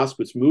whole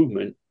hospice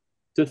movement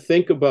to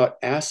think about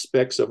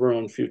aspects of our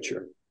own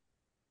future.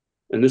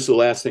 And this is the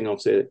last thing I'll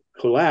say.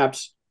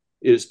 Collapse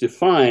is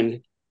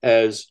defined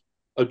as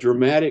a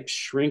dramatic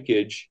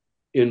shrinkage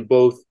in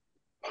both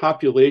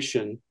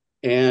population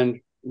and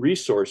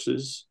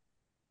resources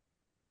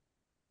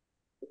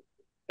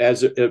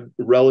as a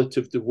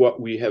relative to what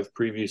we have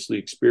previously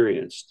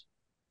experienced.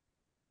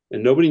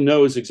 And nobody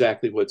knows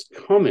exactly what's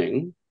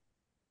coming,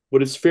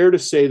 but it's fair to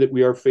say that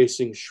we are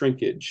facing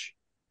shrinkage.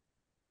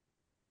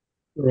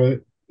 All right.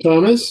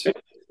 Thomas,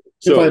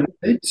 so, if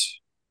I might.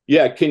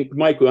 Yeah,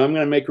 Michael, I'm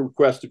going to make a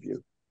request of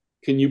you.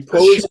 Can you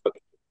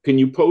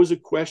pose a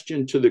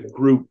question to the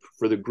group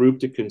for the group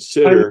to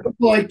consider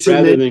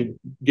rather than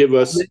give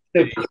us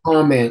a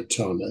comment,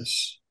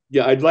 Thomas?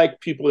 Yeah, I'd like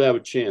people to have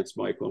a chance,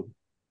 Michael.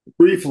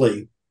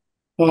 Briefly,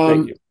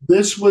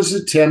 this was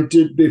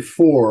attempted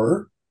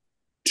before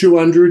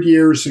 200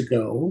 years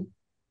ago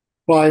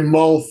by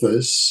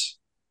Malthus,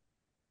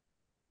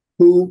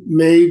 who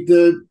made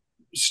the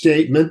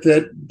statement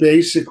that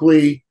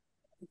basically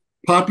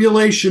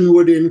population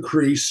would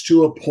increase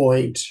to a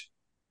point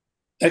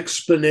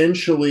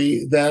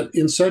exponentially, that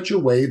in such a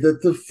way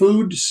that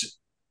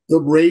the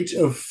rate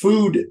of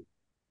food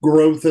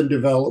growth and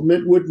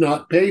development would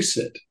not pace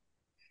it.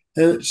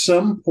 And at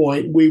some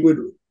point, we would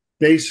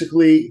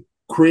basically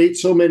create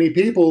so many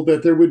people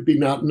that there would be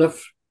not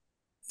enough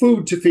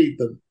food to feed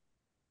them,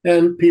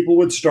 and people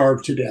would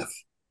starve to death.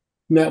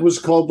 And that was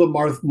called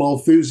the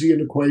Malthusian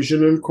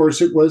equation. And of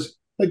course, it was,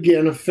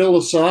 again, a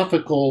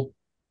philosophical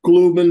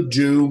gloom and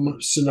doom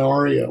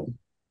scenario.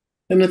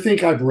 And I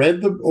think I've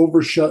read the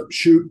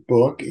Overshoot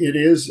book. It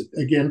is,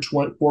 again,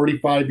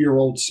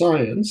 45-year-old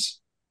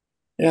science.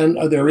 And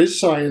there is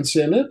science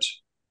in it.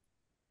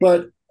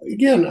 But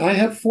again, I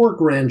have 4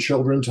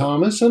 grandchildren,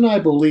 Thomas, and I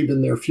believe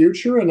in their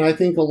future. And I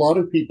think a lot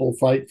of people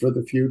fight for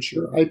the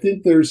future. I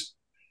think there's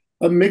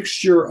a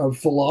mixture of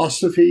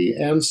philosophy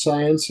and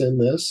science in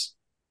this.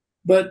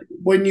 But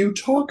when you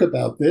talk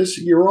about this,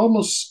 you're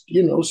almost,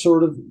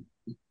 sort of,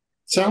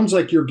 sounds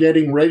like you're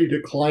getting ready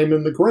to climb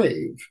in the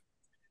grave.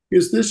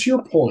 Is this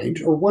your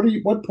point, or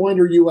what point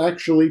are you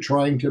actually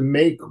trying to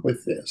make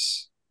with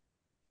this?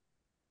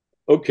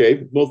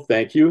 Okay, well,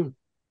 thank you.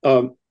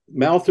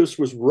 Malthus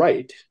was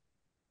right.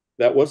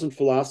 That wasn't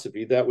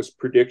philosophy, that was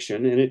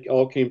prediction, and it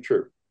all came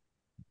true.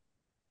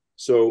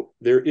 So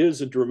there is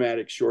a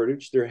dramatic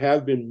shortage. There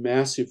have been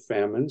massive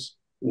famines.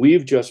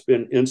 We've just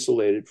been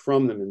insulated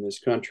from them in this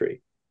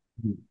country.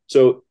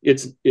 So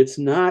it's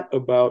not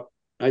about,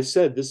 I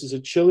said, this is a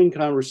chilling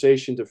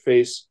conversation to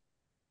face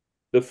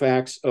the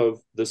facts of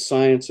the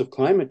science of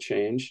climate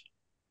change.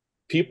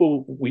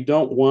 People, we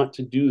don't want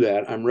to do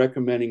that. I'm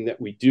recommending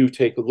that we do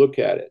take a look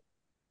at it.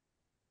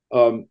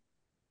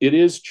 It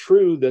is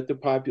true that the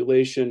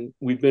population,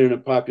 we've been in a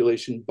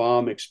population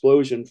bomb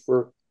explosion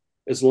for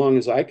as long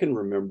as I can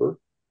remember.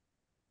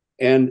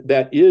 And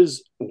that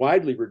is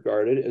widely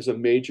regarded as a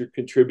major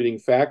contributing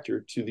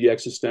factor to the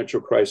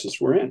existential crisis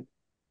we're in.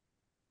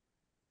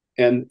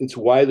 And it's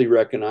widely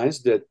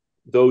recognized that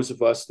those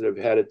of us that have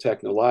had a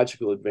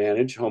technological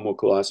advantage, Homo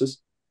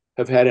colossus,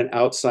 have had an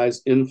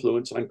outsized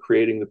influence on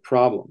creating the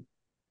problem.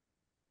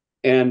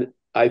 And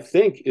I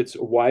think it's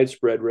a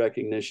widespread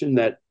recognition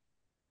that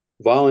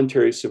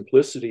voluntary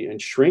simplicity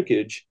and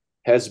shrinkage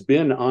has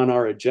been on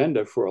our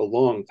agenda for a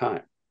long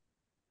time.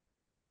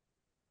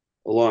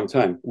 A long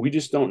time. We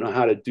just don't know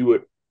how to do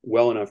it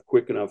well enough,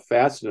 quick enough,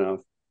 fast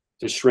enough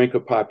to shrink a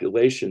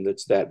population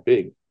that's that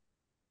big.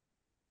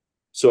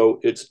 So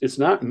it's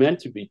not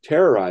meant to be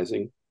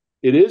terrorizing.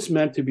 It is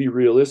meant to be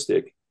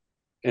realistic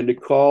and to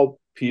call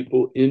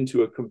people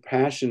into a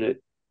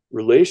compassionate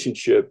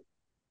relationship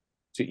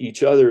to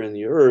each other in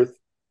the earth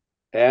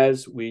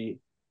as we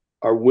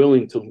are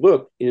willing to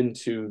look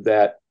into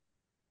that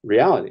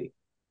reality.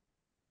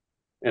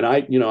 And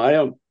I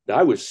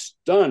was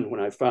stunned when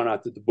I found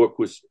out that the book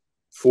was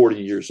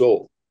 40 years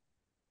old,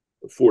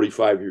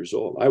 45 years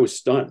old. I was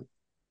stunned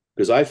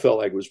because I felt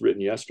like it was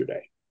written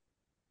yesterday.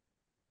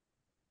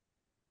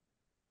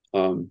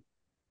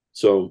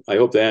 So I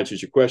hope that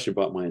answers your question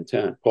about my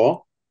intent.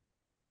 Paul?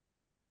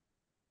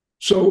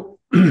 So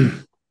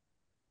I'm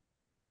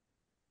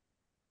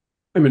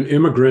an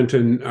immigrant,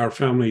 and our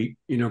family,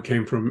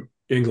 came from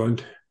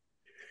England.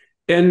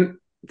 And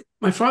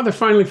my father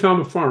finally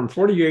found a farm,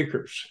 40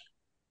 acres,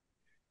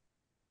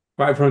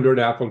 500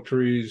 apple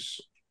trees,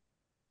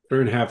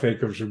 3.5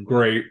 acres of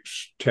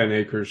grapes, 10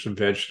 acres of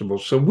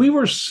vegetables. So we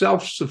were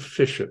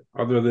self-sufficient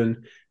other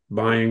than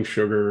buying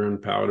sugar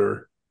and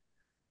powder.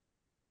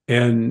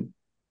 And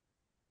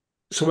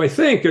so I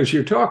think as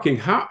you're talking,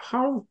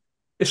 how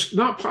it's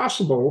not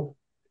possible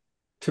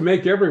to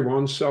make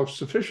everyone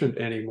self-sufficient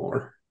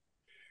anymore,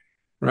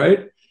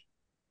 right?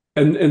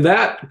 And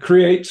that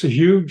creates a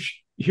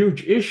huge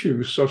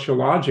issue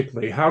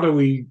sociologically. How do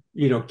we,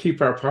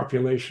 keep our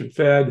population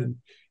fed and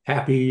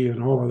happy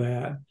and all of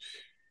that?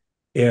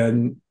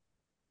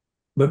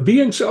 But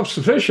being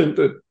self-sufficient,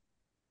 that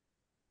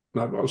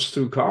I was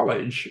through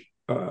college,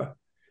 a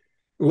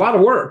lot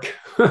of work,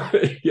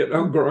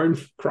 growing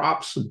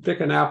crops and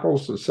picking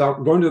apples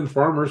and going to the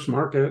farmer's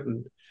market.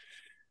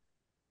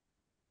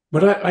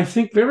 But I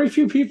think very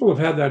few people have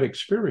had that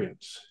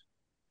experience.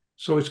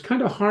 So it's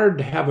kind of hard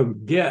to have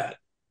them get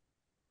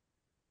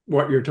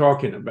what you're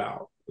talking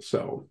about.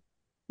 So,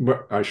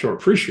 but I sure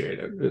appreciate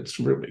it.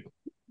 It's really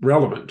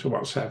relevant to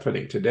what's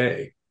happening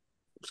today.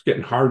 It's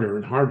getting harder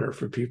and harder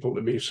for people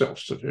to be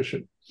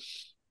self-sufficient.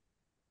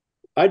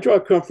 I draw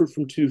comfort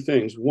from two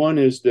things. One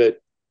is that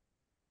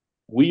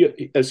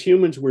we, as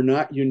humans, we're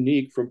not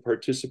unique from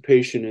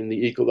participation in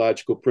the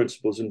ecological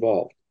principles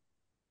involved.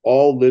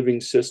 All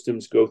living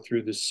systems go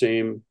through the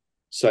same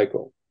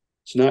cycle.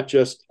 It's not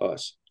just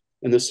us.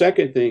 And the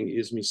second thing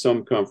gives me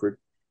some comfort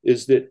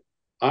is that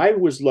I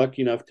was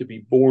lucky enough to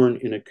be born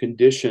in a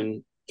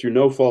condition through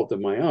no fault of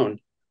my own,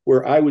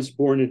 where I was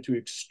born into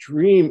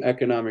extreme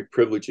economic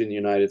privilege in the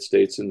United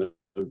States in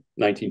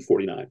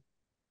 1949.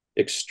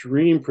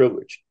 Extreme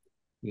privilege.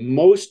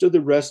 Most of the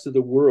rest of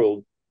the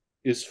world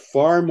is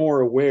far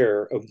more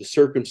aware of the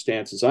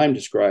circumstances I'm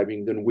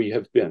describing than we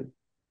have been.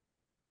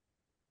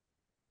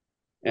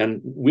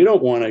 And we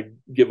don't want to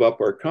give up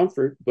our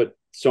comfort, but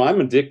so I'm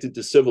addicted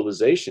to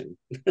civilization.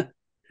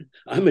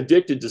 I'm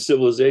addicted to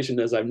civilization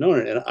as I've known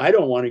it, and I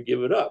don't want to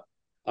give it up.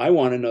 I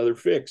want another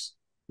fix.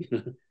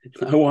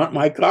 I want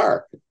my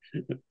car,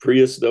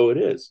 Prius though it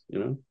is,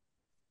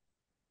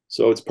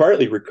 So it's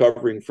partly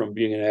recovering from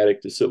being an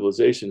addict to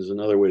civilization is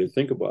another way to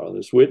think about all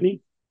this.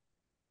 Whitney?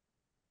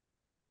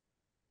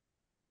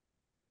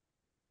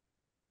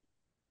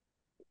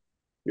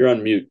 You're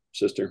on mute,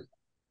 sister.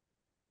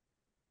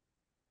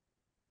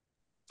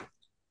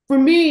 For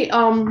me,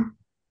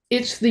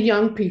 it's the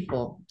young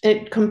people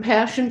and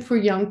compassion for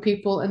young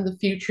people and the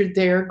future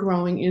they're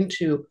growing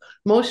into.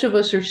 Most of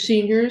us are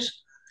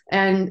seniors,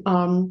 and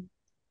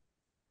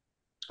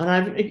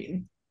I've,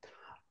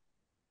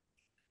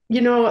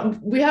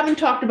 we haven't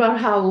talked about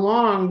how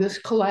long this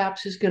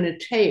collapse is going to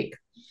take.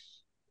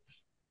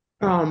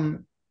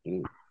 And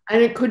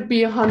it could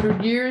be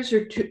 100 years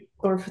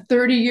or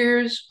 30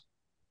 years.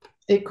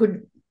 It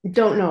could,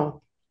 don't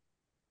know.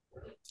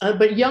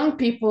 But young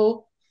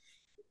people,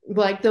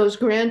 like those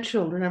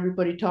grandchildren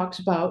everybody talks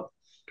about,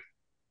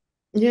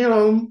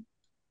 the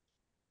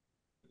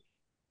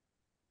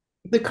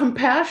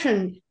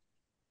compassion,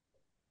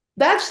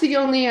 that's the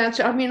only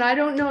answer. I mean, I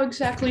don't know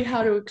exactly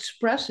how to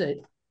express it.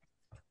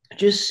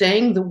 Just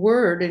saying the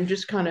word and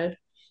just kind of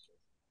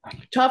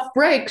tough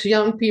breaks,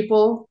 young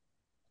people.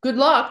 Good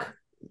luck.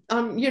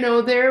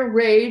 Their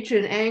rage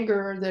and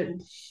anger that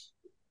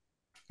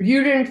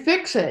you didn't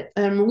fix it.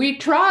 And we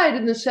tried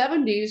in the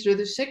 70s or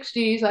the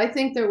 60s. I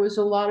think there was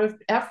a lot of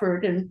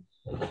effort,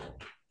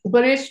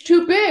 but it's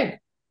too big.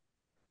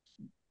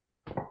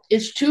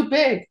 It's too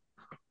big.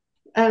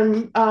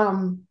 And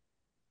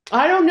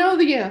I don't know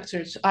the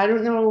answers. I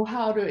don't know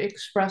how to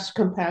express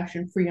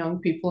compassion for young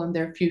people and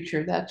their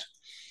future.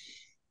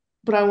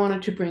 But I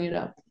wanted to bring it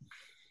up.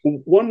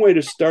 One way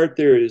to start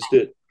there is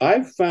that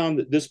I've found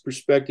that this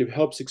perspective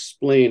helps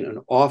explain an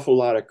awful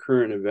lot of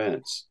current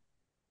events.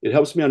 It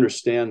helps me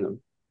understand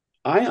them.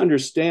 I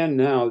understand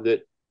now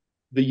that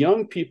the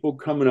young people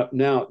coming up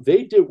now,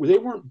 they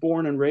weren't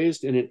born and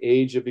raised in an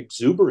age of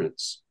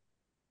exuberance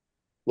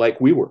like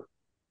we were.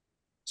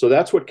 So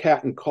that's what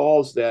Catton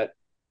calls that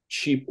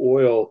cheap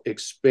oil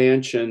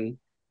expansion,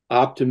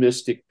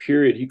 optimistic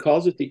period. He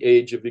calls it the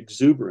age of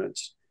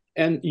exuberance.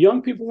 And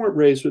young people weren't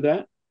raised with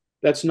that.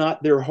 That's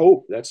not their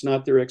hope. That's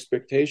not their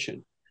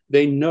expectation.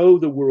 They know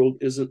the world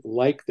isn't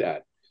like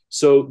that.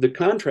 So the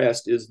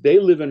contrast is they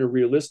live in a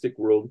realistic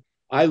world.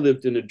 I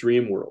lived in a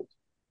dream world.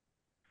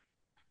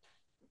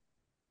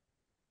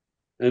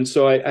 And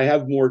so I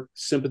have more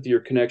sympathy or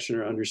connection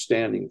or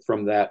understanding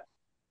from that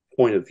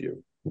point of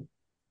view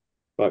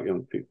about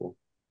young people.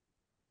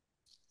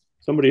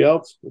 Somebody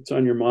else, what's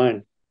on your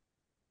mind?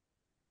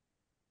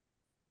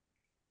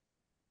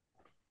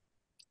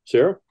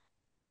 Sarah?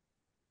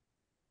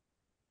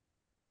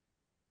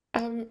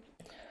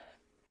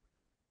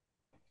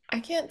 I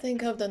can't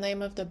think of the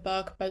name of the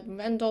book, but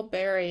Wendell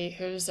Berry,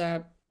 who's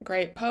a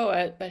great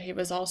poet, but he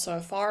was also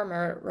a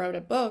farmer, wrote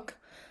a book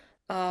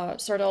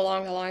sort of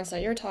along the lines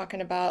that you're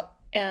talking about.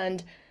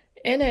 And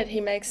in it,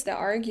 he makes the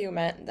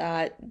argument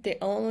that the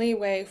only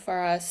way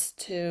for us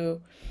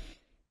to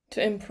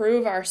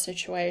improve our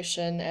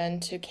situation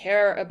and to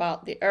care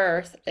about the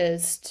earth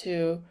is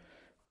to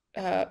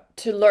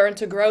learn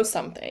to grow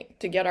something,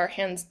 to get our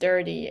hands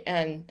dirty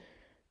and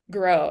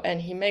grow.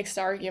 And he makes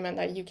the argument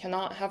that you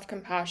cannot have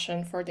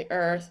compassion for the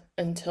earth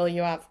until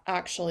you have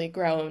actually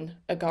grown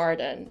a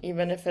garden,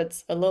 even if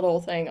it's a little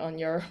thing on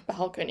your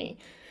balcony.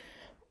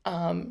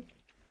 Um,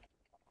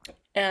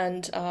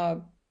 and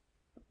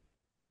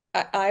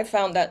I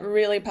found that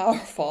really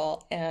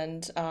powerful,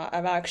 and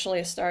I've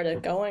actually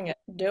started doing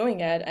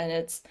it, and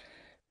it's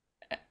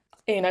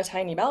in a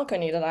tiny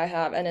balcony that I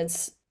have, and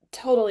it's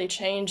totally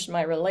changed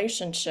my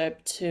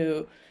relationship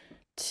to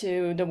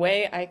the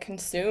way I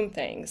consume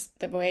things,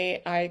 the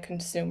way I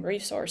consume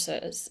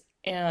resources,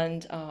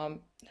 and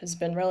has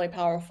been really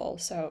powerful.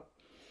 So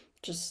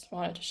just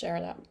wanted to share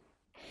that.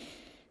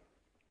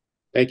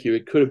 Thank you.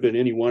 It could have been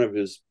any one of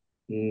his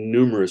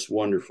numerous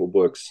wonderful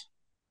books.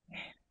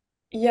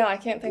 Yeah, I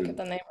can't think of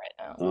the name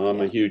right now.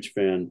 I'm a huge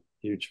fan,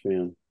 huge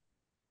fan.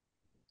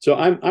 So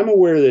I'm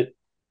aware that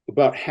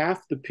about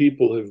half the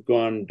people have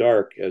gone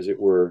dark, as it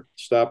were,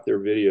 stopped their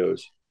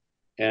videos.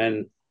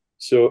 And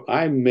so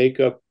I make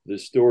up the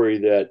story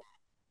that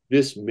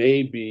this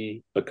may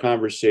be a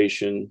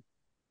conversation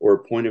or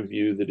a point of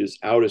view that is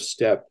out of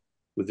step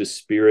with the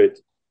spirit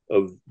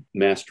of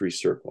Mastery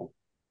Circle.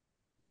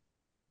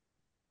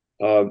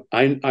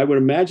 I would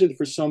imagine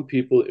for some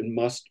people it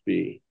must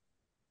be.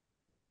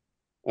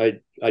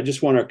 I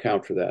just want to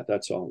account for that.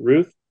 That's all.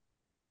 Ruth,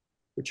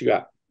 what you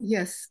got?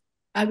 Yes,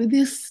 I mean,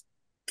 this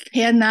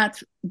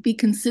cannot be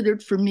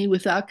considered for me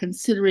without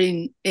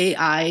considering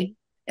AI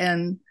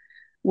and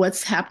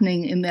what's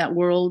happening in that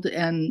world,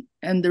 and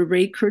the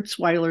Ray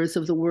Kurzweilers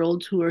of the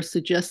world who are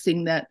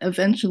suggesting that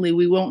eventually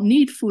we won't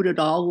need food at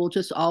all. We'll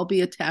just all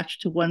be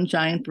attached to one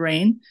giant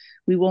brain.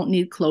 We won't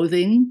need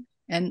clothing,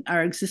 and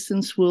our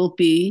existence will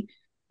be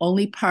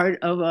only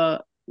part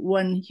of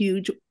one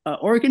huge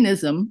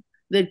organism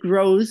that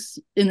grows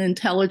in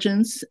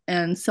intelligence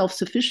and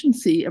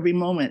self-sufficiency every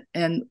moment.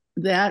 And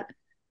that,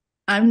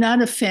 I'm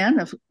not a fan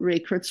of Ray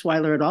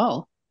Kurzweiler at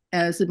all.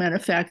 As a matter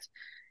of fact,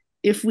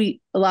 a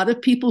lot of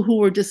people who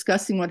were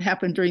discussing what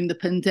happened during the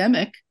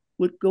pandemic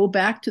would go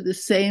back to the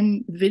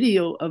same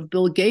video of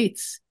Bill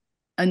Gates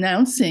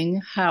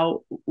announcing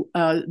how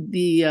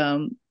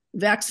the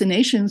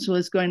vaccinations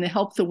was going to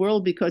help the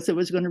world because it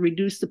was going to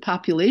reduce the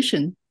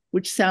population,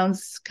 which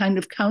sounds kind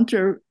of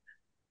counter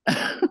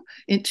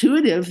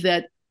intuitive,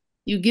 that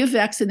you give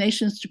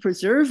vaccinations to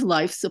preserve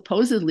life.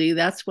 Supposedly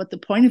that's what the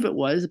point of it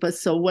was. But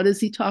so what is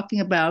he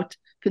talking about?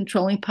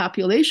 Controlling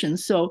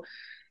populations. So,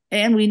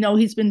 and we know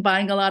he's been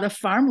buying a lot of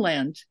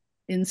farmland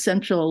in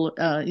central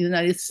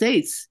United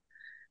States.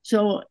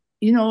 So,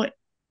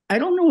 I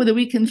don't know whether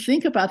we can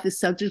think about this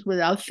subject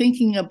without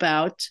thinking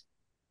about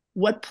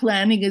what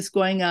planning is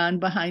going on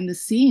behind the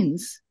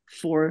scenes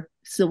for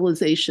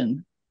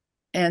civilization.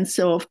 And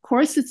so, of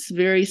course, it's a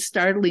very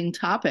startling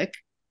topic.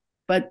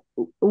 But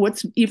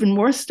what's even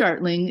more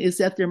startling is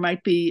that there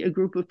might be a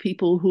group of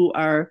people who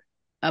are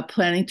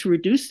planning to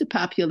reduce the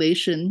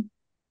population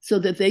so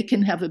that they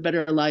can have a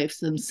better life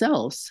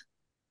themselves,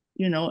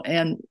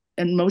 and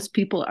most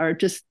people are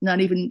just not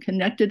even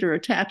connected or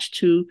attached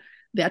to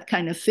that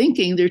kind of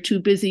thinking. They're too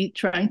busy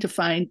trying to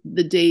find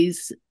the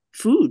day's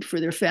food for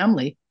their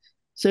family.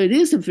 So it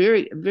is a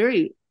very,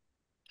 very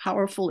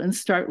powerful and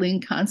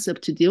startling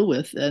concept to deal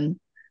with. And,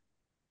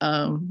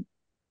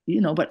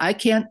 but I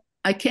can't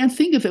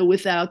think of it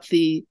with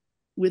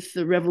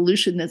the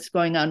revolution that's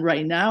going on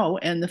right now,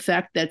 and the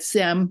fact that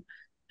Sam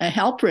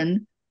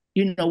Halpern,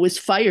 was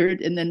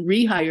fired and then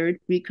rehired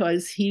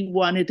because he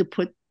wanted to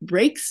put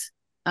brakes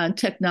on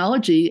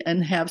technology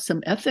and have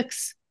some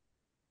ethics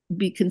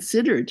be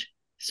considered.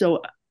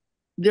 So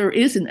there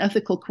is an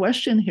ethical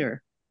question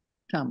here,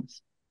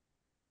 Thomas.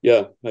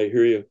 Yeah, I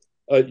hear you.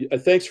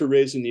 Thanks for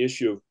raising the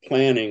issue of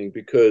planning,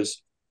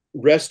 because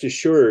rest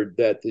assured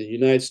that the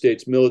United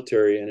States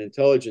military and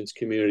intelligence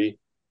community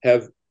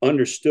have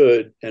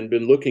understood and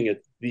been looking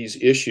at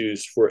these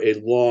issues for a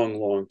long,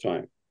 long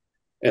time.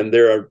 And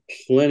there are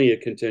plenty of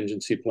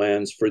contingency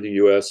plans for the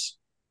US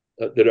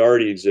that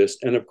already exist.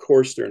 And of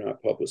course, they're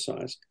not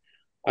publicized.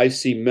 I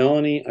see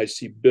Melanie, I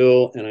see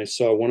Bill, and I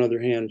saw one other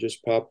hand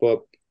just pop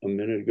up a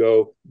minute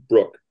ago,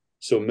 Brooke.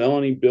 So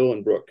Melanie, Bill,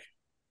 and Brooke.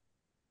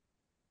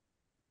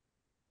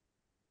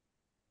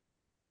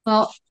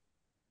 Well,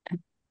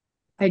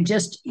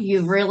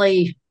 you've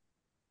really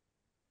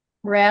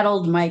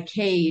rattled my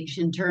cage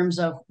in terms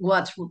of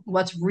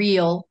what's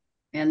real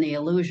and the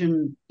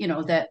illusion,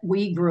 that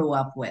we grew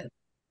up with.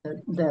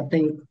 That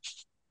the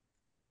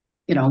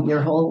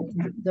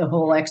the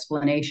whole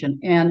explanation.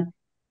 And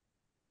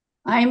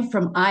I'm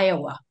from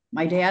Iowa.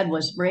 My dad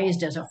was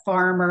raised as a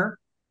farmer,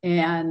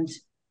 and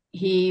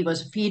he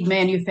was a feed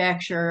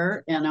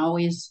manufacturer and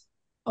always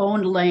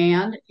owned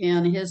land.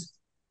 And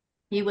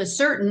he was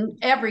certain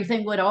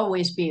everything would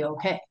always be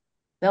okay.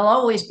 There'll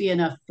always be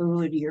enough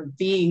food. You're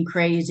being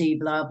crazy,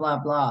 blah, blah,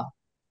 blah.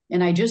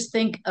 And I just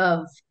think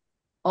of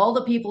all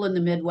the people in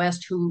the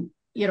Midwest who,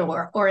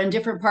 or in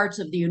different parts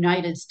of the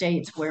United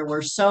States where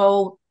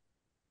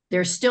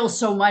there's still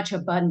so much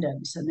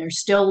abundance, and there's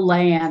still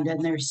land,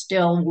 and there's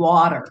still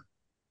water.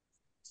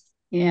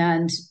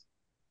 And,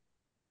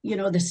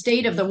 the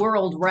state of the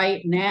world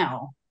right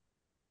now,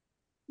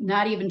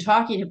 not even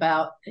talking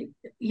about,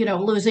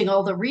 losing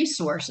all the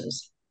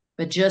resources,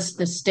 but just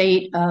the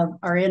state of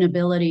our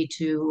inability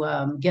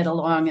to get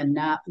along and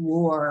not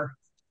war,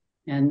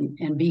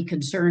 and be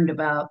concerned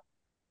about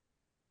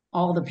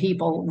all the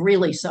people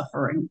really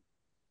suffering.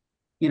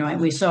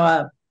 We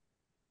saw,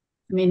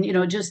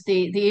 just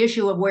the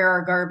issue of where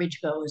our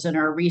garbage goes and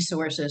our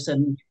resources,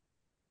 and,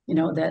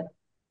 that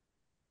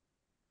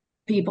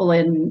people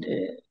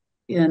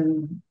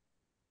in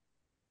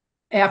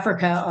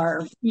Africa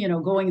are,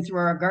 going through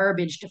our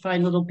garbage to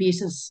find little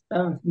pieces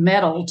of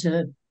metal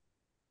to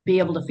be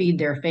able to feed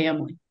their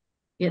family.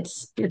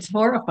 It's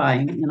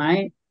horrifying. And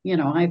I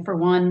for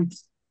one,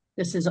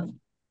 it's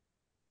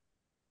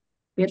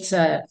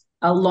a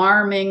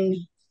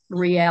alarming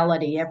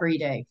reality every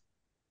day.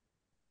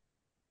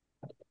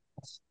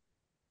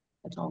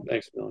 That's all.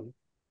 Thanks, Melanie.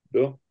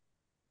 Bill?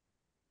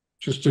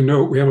 Just a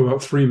note, we have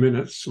about 3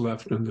 minutes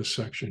left in this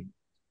section.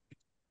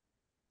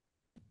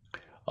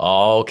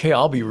 Okay,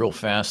 I'll be real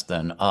fast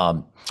then.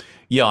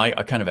 Yeah,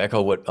 I kind of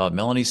echo what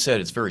Melanie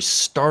said. It's very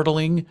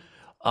startling,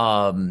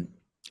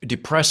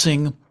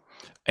 depressing,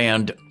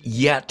 and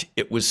yet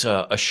it was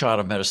a shot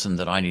of medicine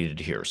that I needed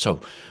to hear.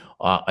 So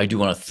I do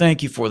want to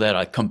thank you for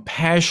that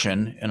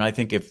compassion. And I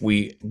think if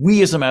we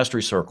as a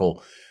Mastery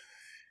Circle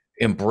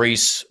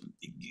embrace,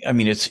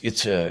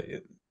 it's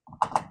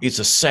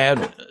a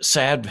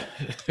sad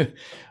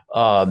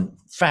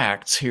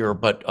facts here,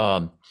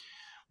 but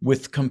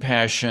with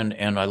compassion.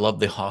 And I love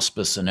the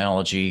hospice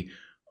analogy.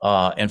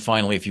 And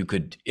finally, if you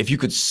could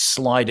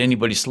slide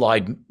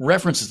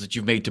references that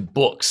you've made to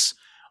books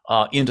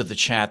into the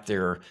chat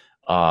there,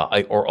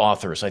 or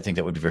authors, I think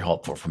that would be very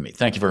helpful for me.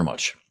 Thank you very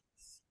much.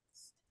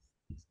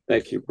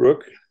 Thank you,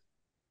 Brooke.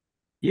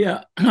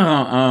 Yeah.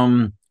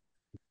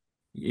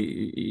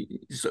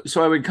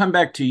 So I would come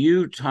back to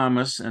you,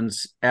 Thomas, and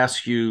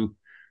ask you,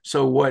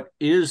 so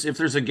if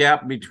there's a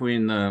gap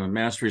between the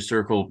Mastery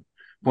Circle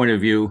point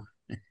of view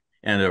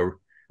and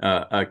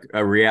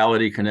a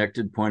reality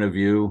connected point of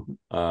view,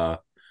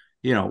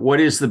 what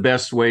is the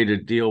best way to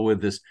deal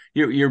with this?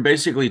 You're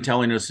basically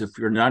telling us if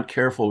you're not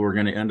careful, we're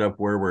going to end up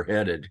where we're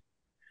headed.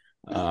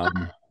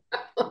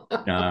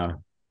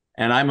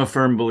 And I'm a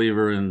firm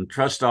believer in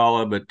trust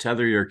Allah, but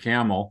tether your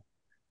camel.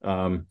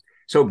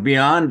 So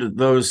beyond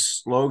those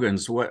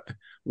slogans,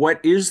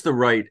 what is the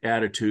right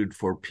attitude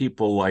for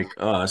people like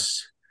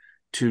us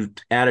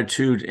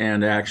attitude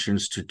and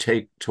actions to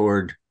take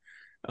toward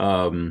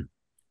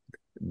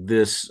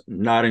this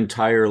not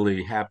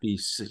entirely happy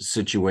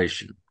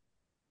situation?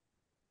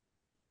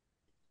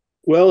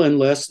 Well, in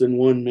less than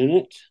 1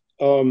 minute,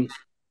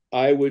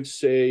 I would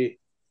say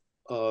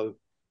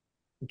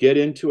get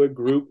into a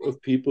group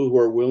of people who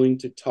are willing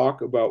to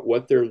talk about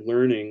what they're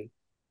learning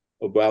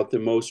about the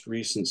most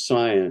recent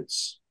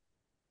science.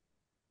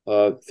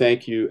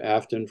 Thank you,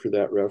 Afton, for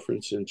that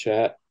reference in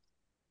chat.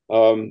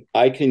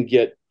 I can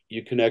get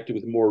you connected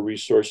with more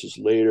resources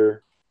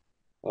later.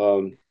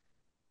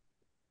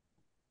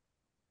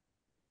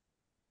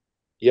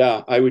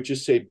 Yeah, I would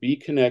just say be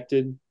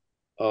connected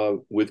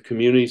with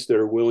communities that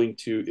are willing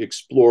to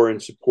explore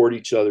and support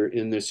each other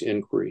in this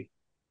inquiry.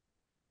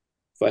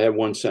 If I have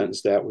one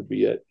sentence, that would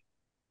be it.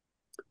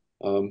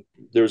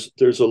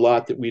 There's a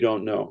lot that we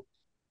don't know,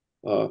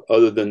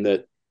 other than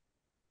that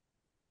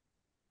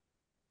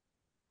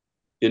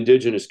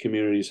indigenous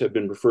communities have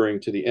been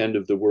referring to the end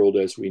of the world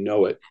as we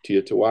know it,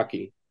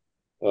 Tiatuaki,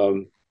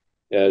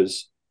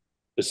 as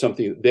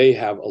something they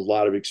have a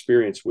lot of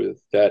experience with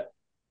that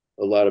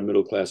a lot of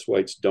middle-class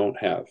whites don't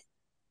have.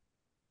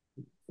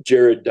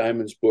 Jared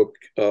Diamond's book,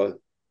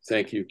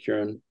 thank you,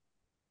 Kieran,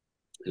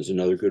 is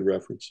another good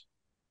reference.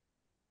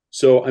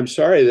 So I'm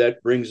sorry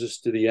that brings us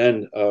to the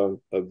end of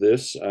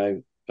this. I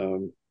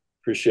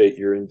appreciate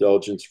your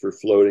indulgence for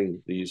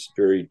floating these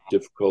very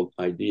difficult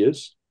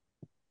ideas.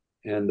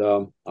 And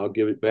I'll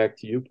give it back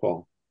to you,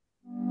 Paul.